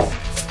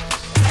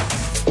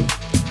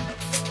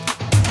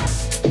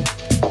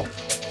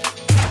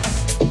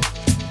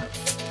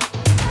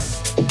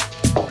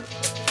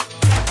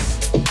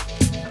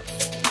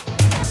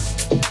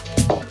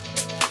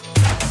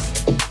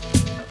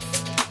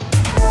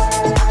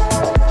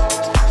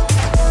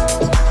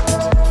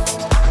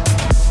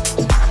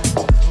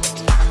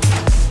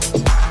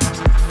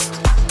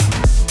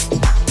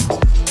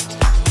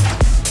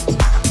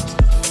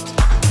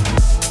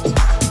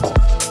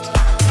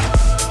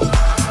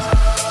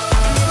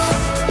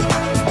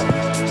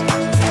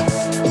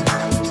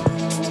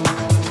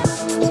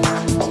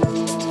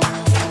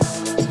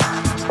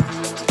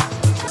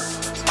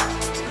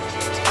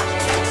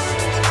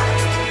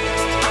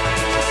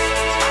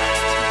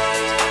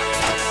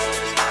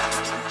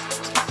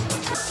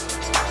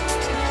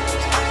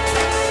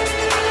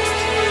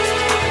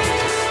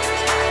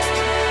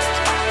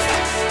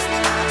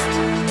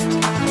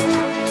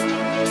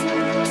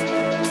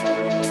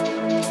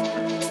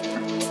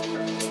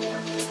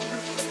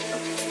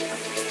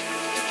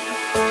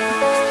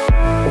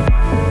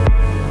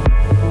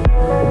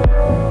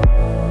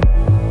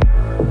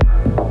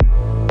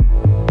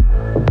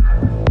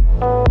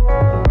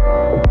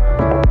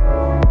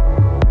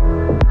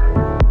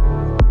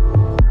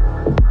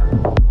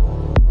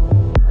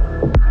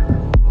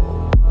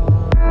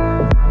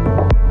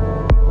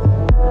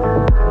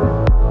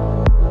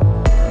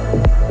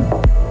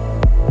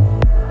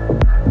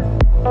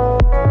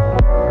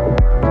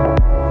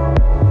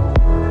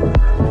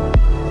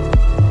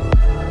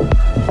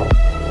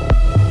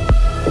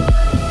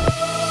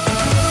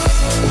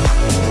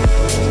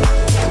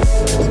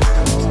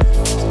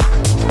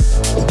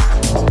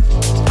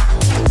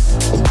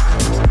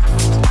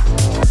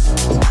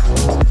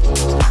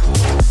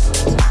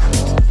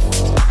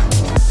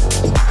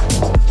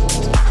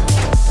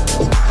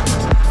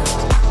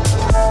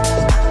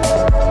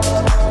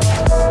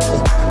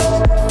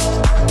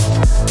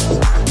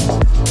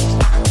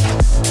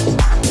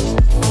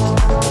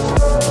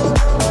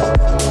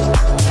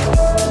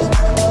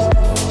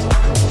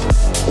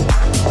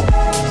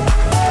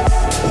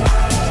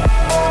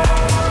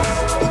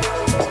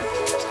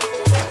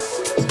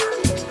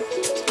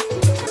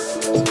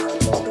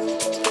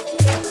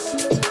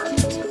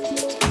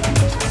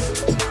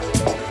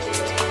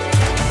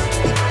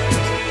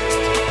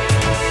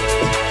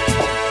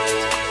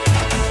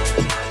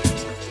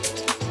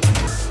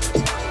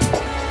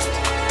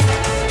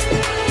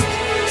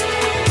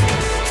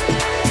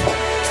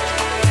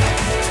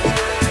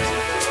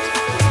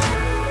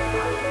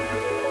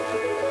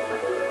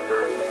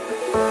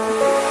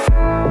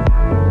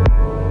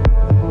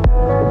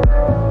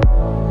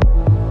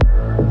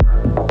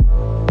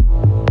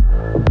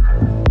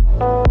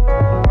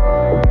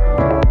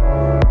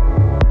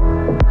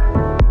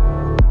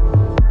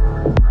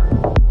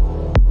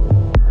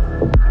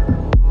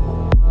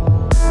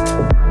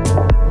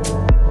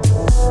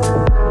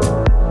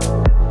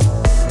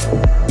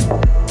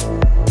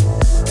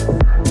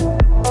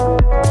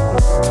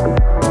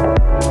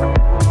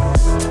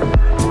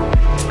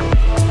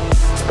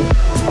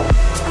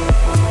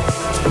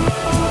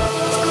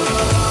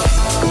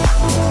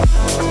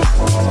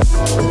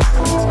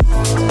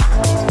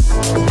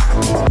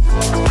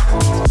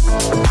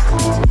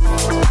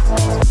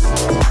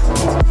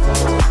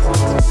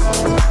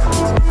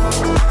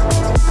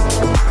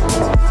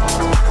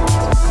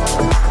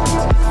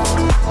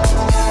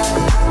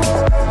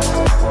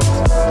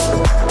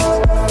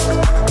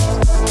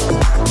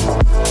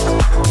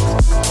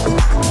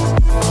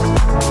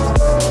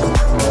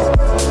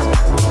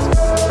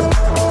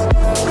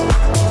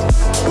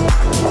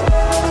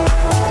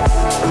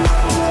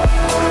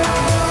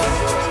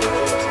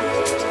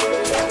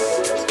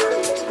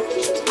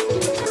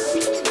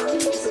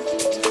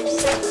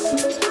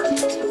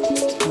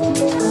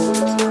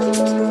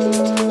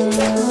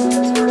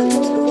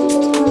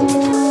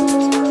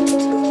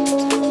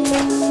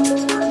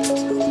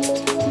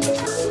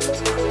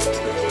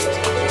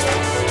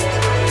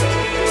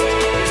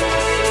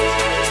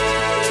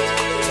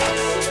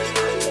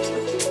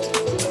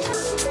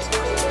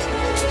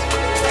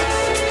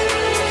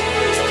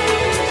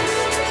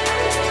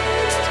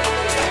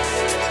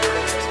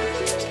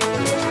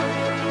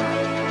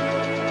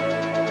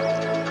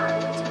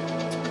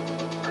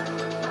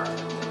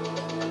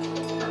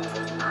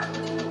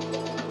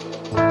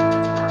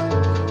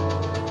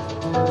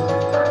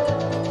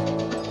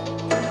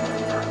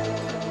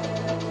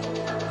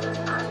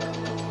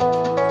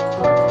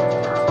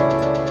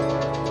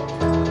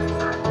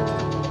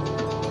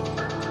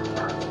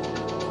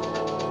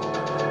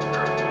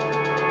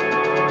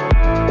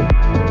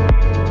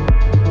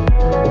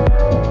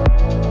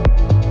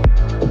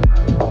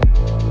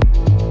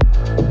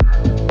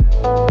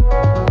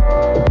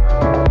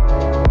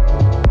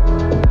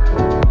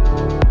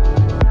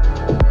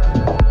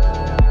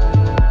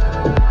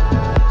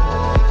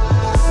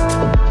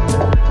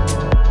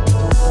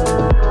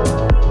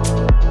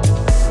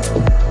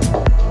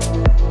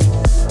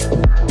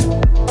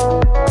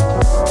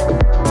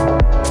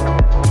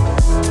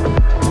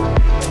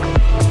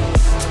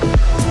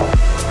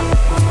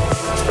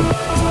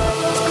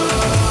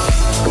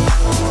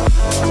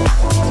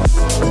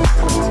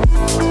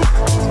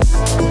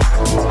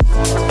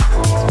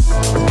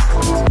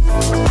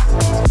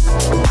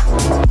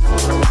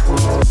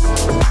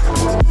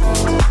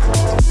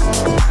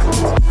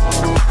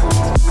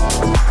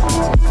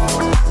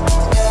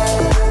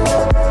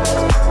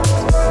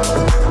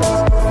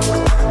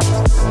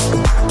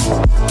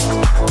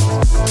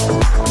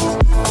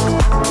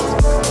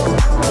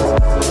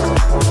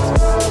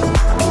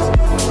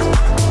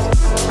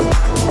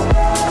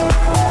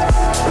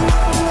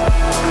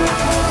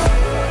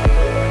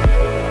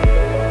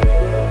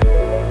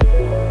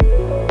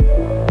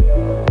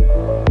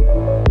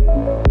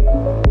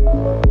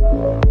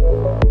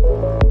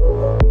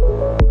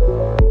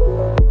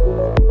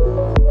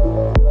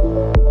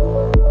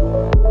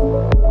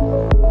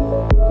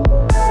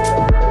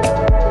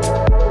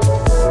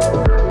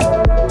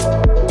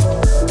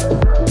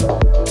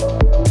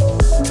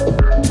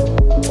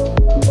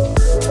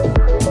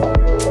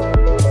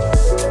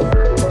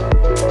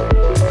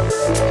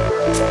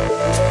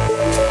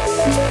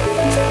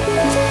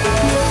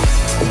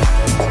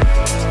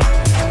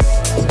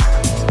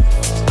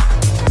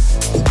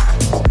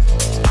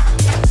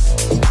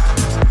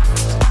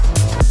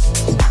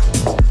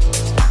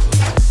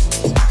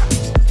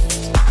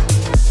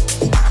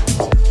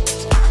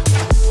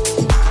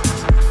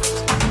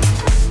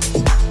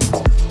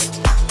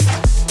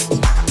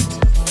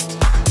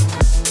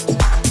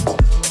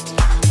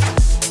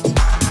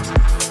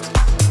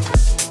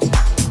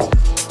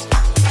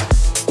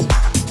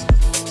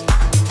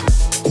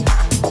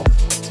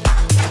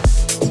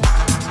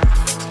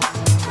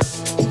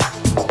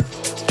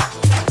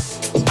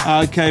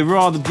 Okay,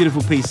 rather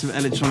beautiful piece of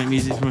electronic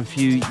music from a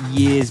few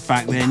years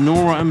back there.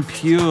 Nora and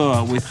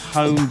Pure with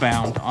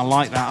Homebound. I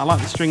like that. I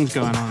like the strings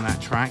going on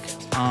that track.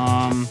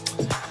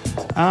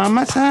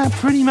 That's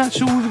pretty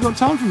much all we've got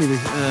time for me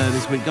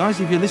this week, guys.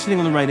 If you're listening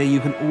on the radio, you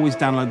can always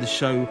download the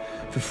show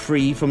for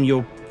free from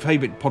your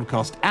favourite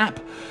podcast app.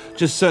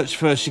 Just search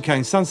for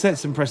Chicane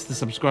Sunsets and press the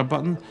subscribe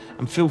button.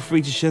 And feel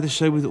free to share the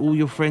show with all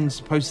your friends.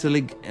 Post the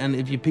link. And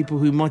if you're people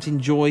who might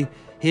enjoy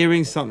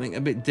hearing something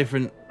a bit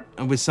different,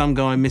 and with some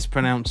guy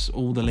mispronounce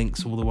all the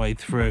links all the way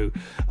through,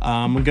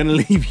 I'm going to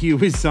leave you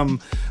with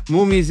some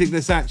more music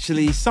that's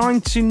actually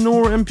signed to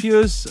Nora and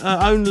Pure's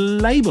own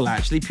label,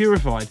 actually,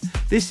 Purified.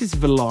 This is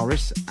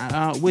Volaris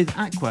with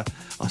Aqua.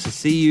 I'll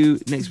see you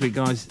next week,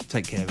 guys.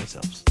 Take care of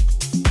yourselves.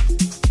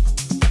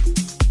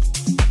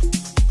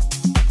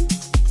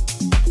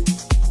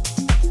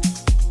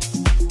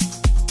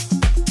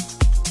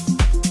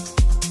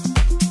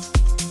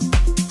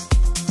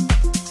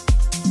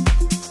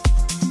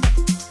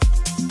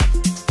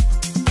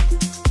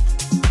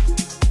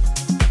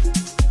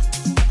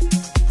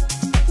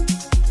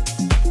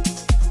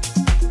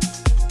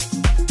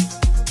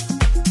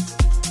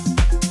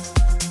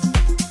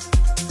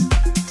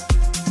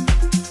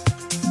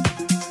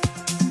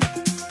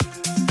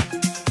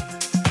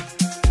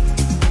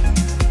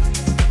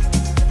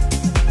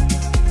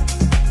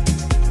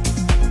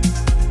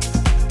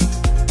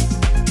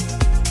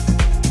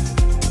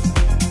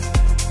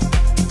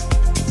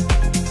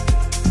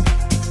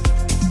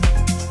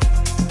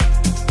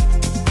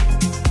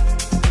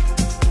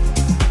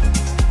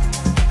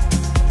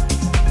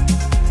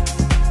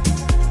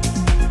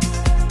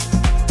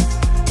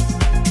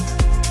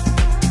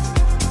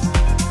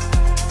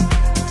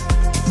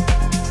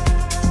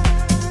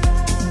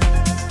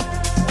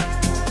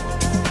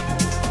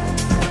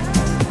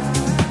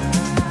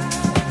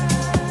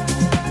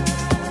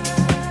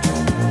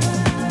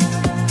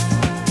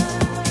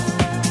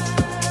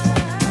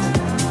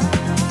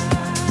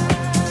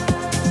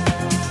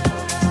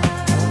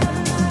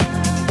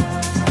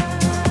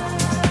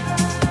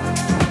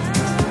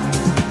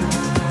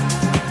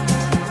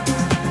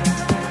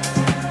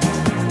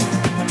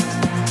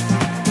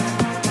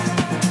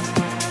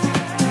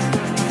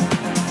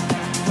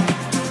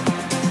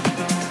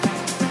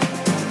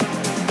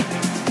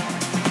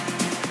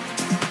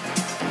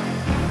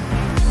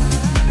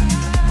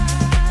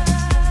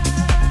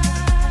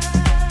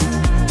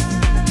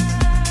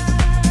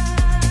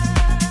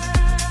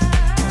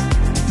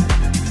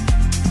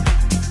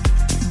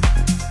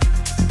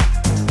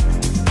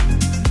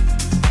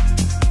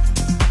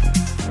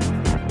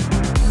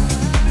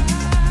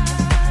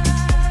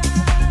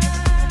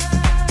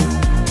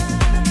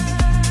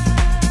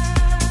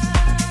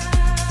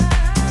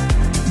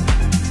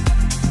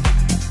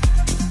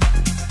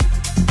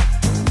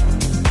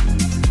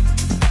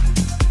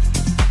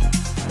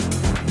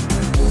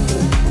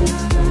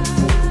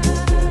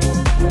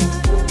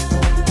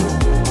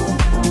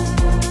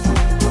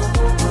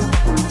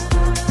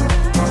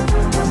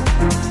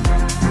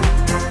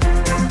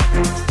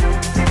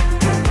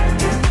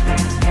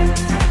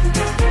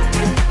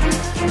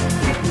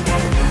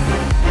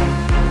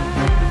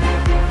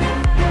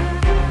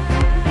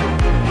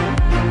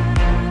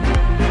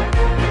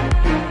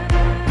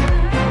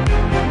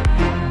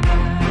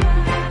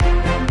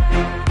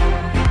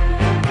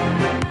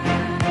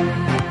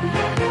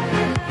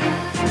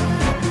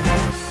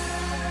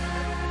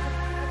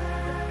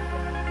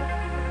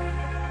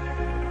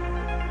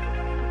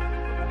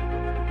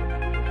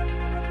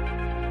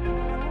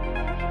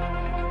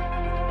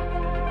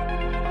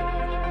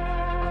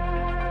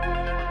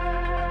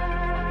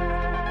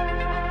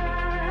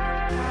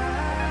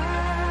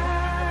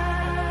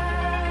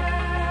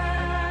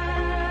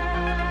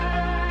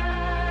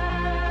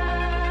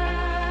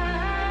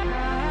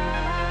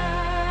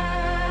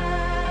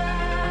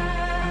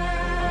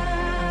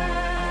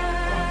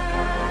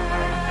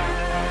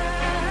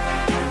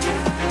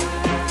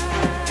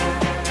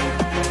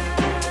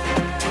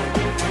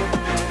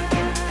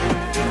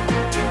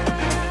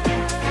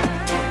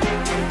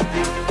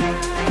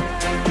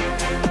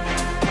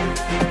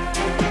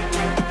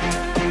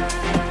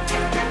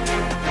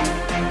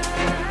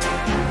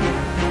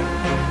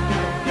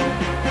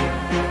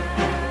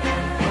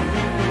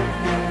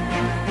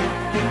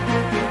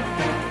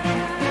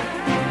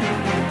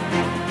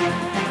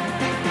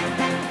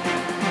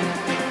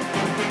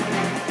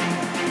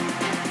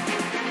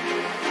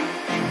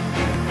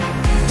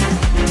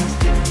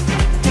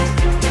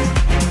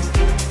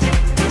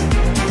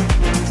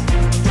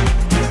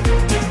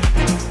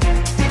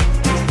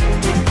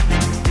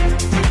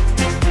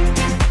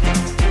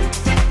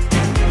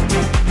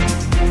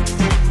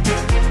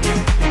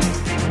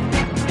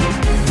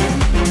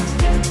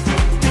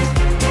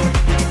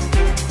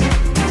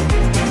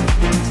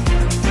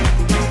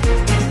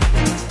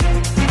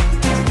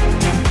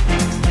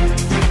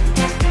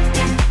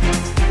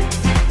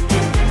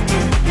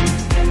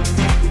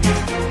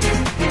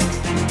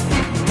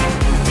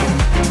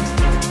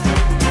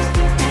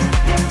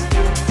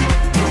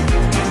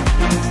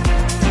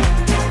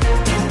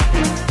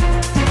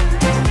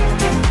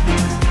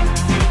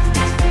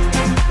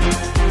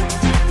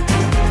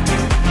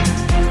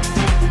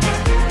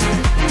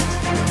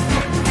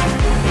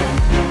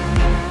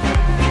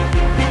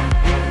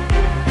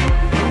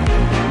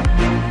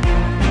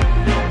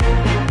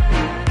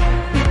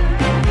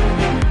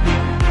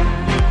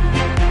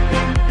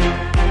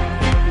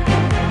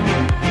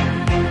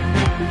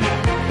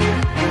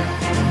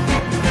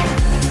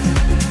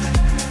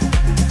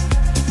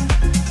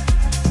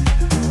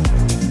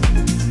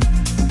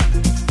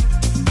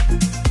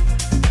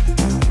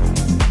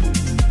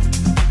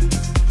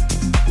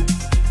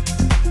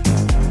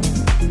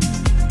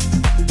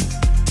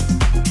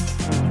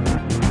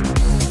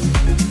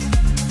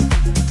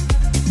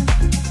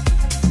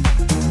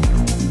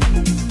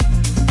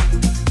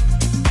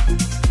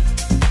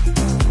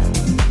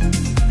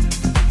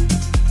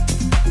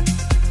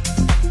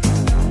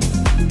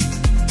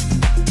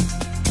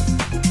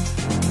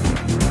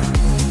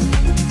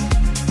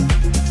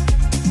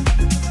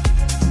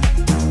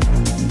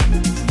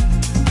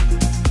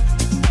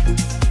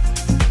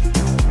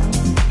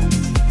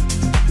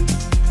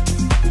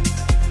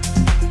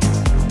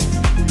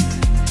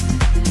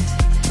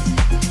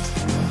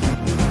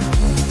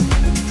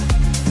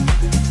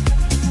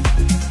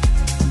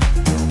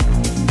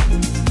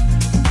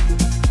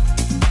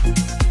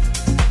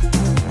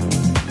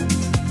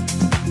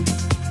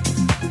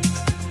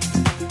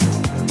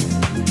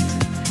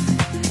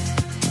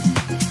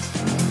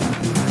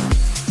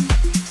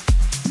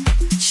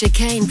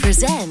 Chicane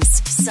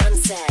presents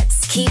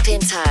Sunsets. Keep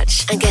in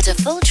touch and get a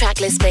full track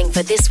listing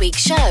for this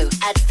week's show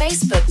at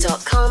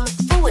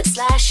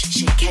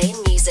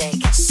facebook.com/Chicane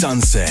Music.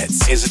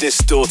 Sunsets is a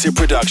Distorted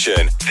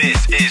production.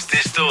 This is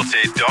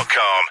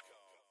distorted.com.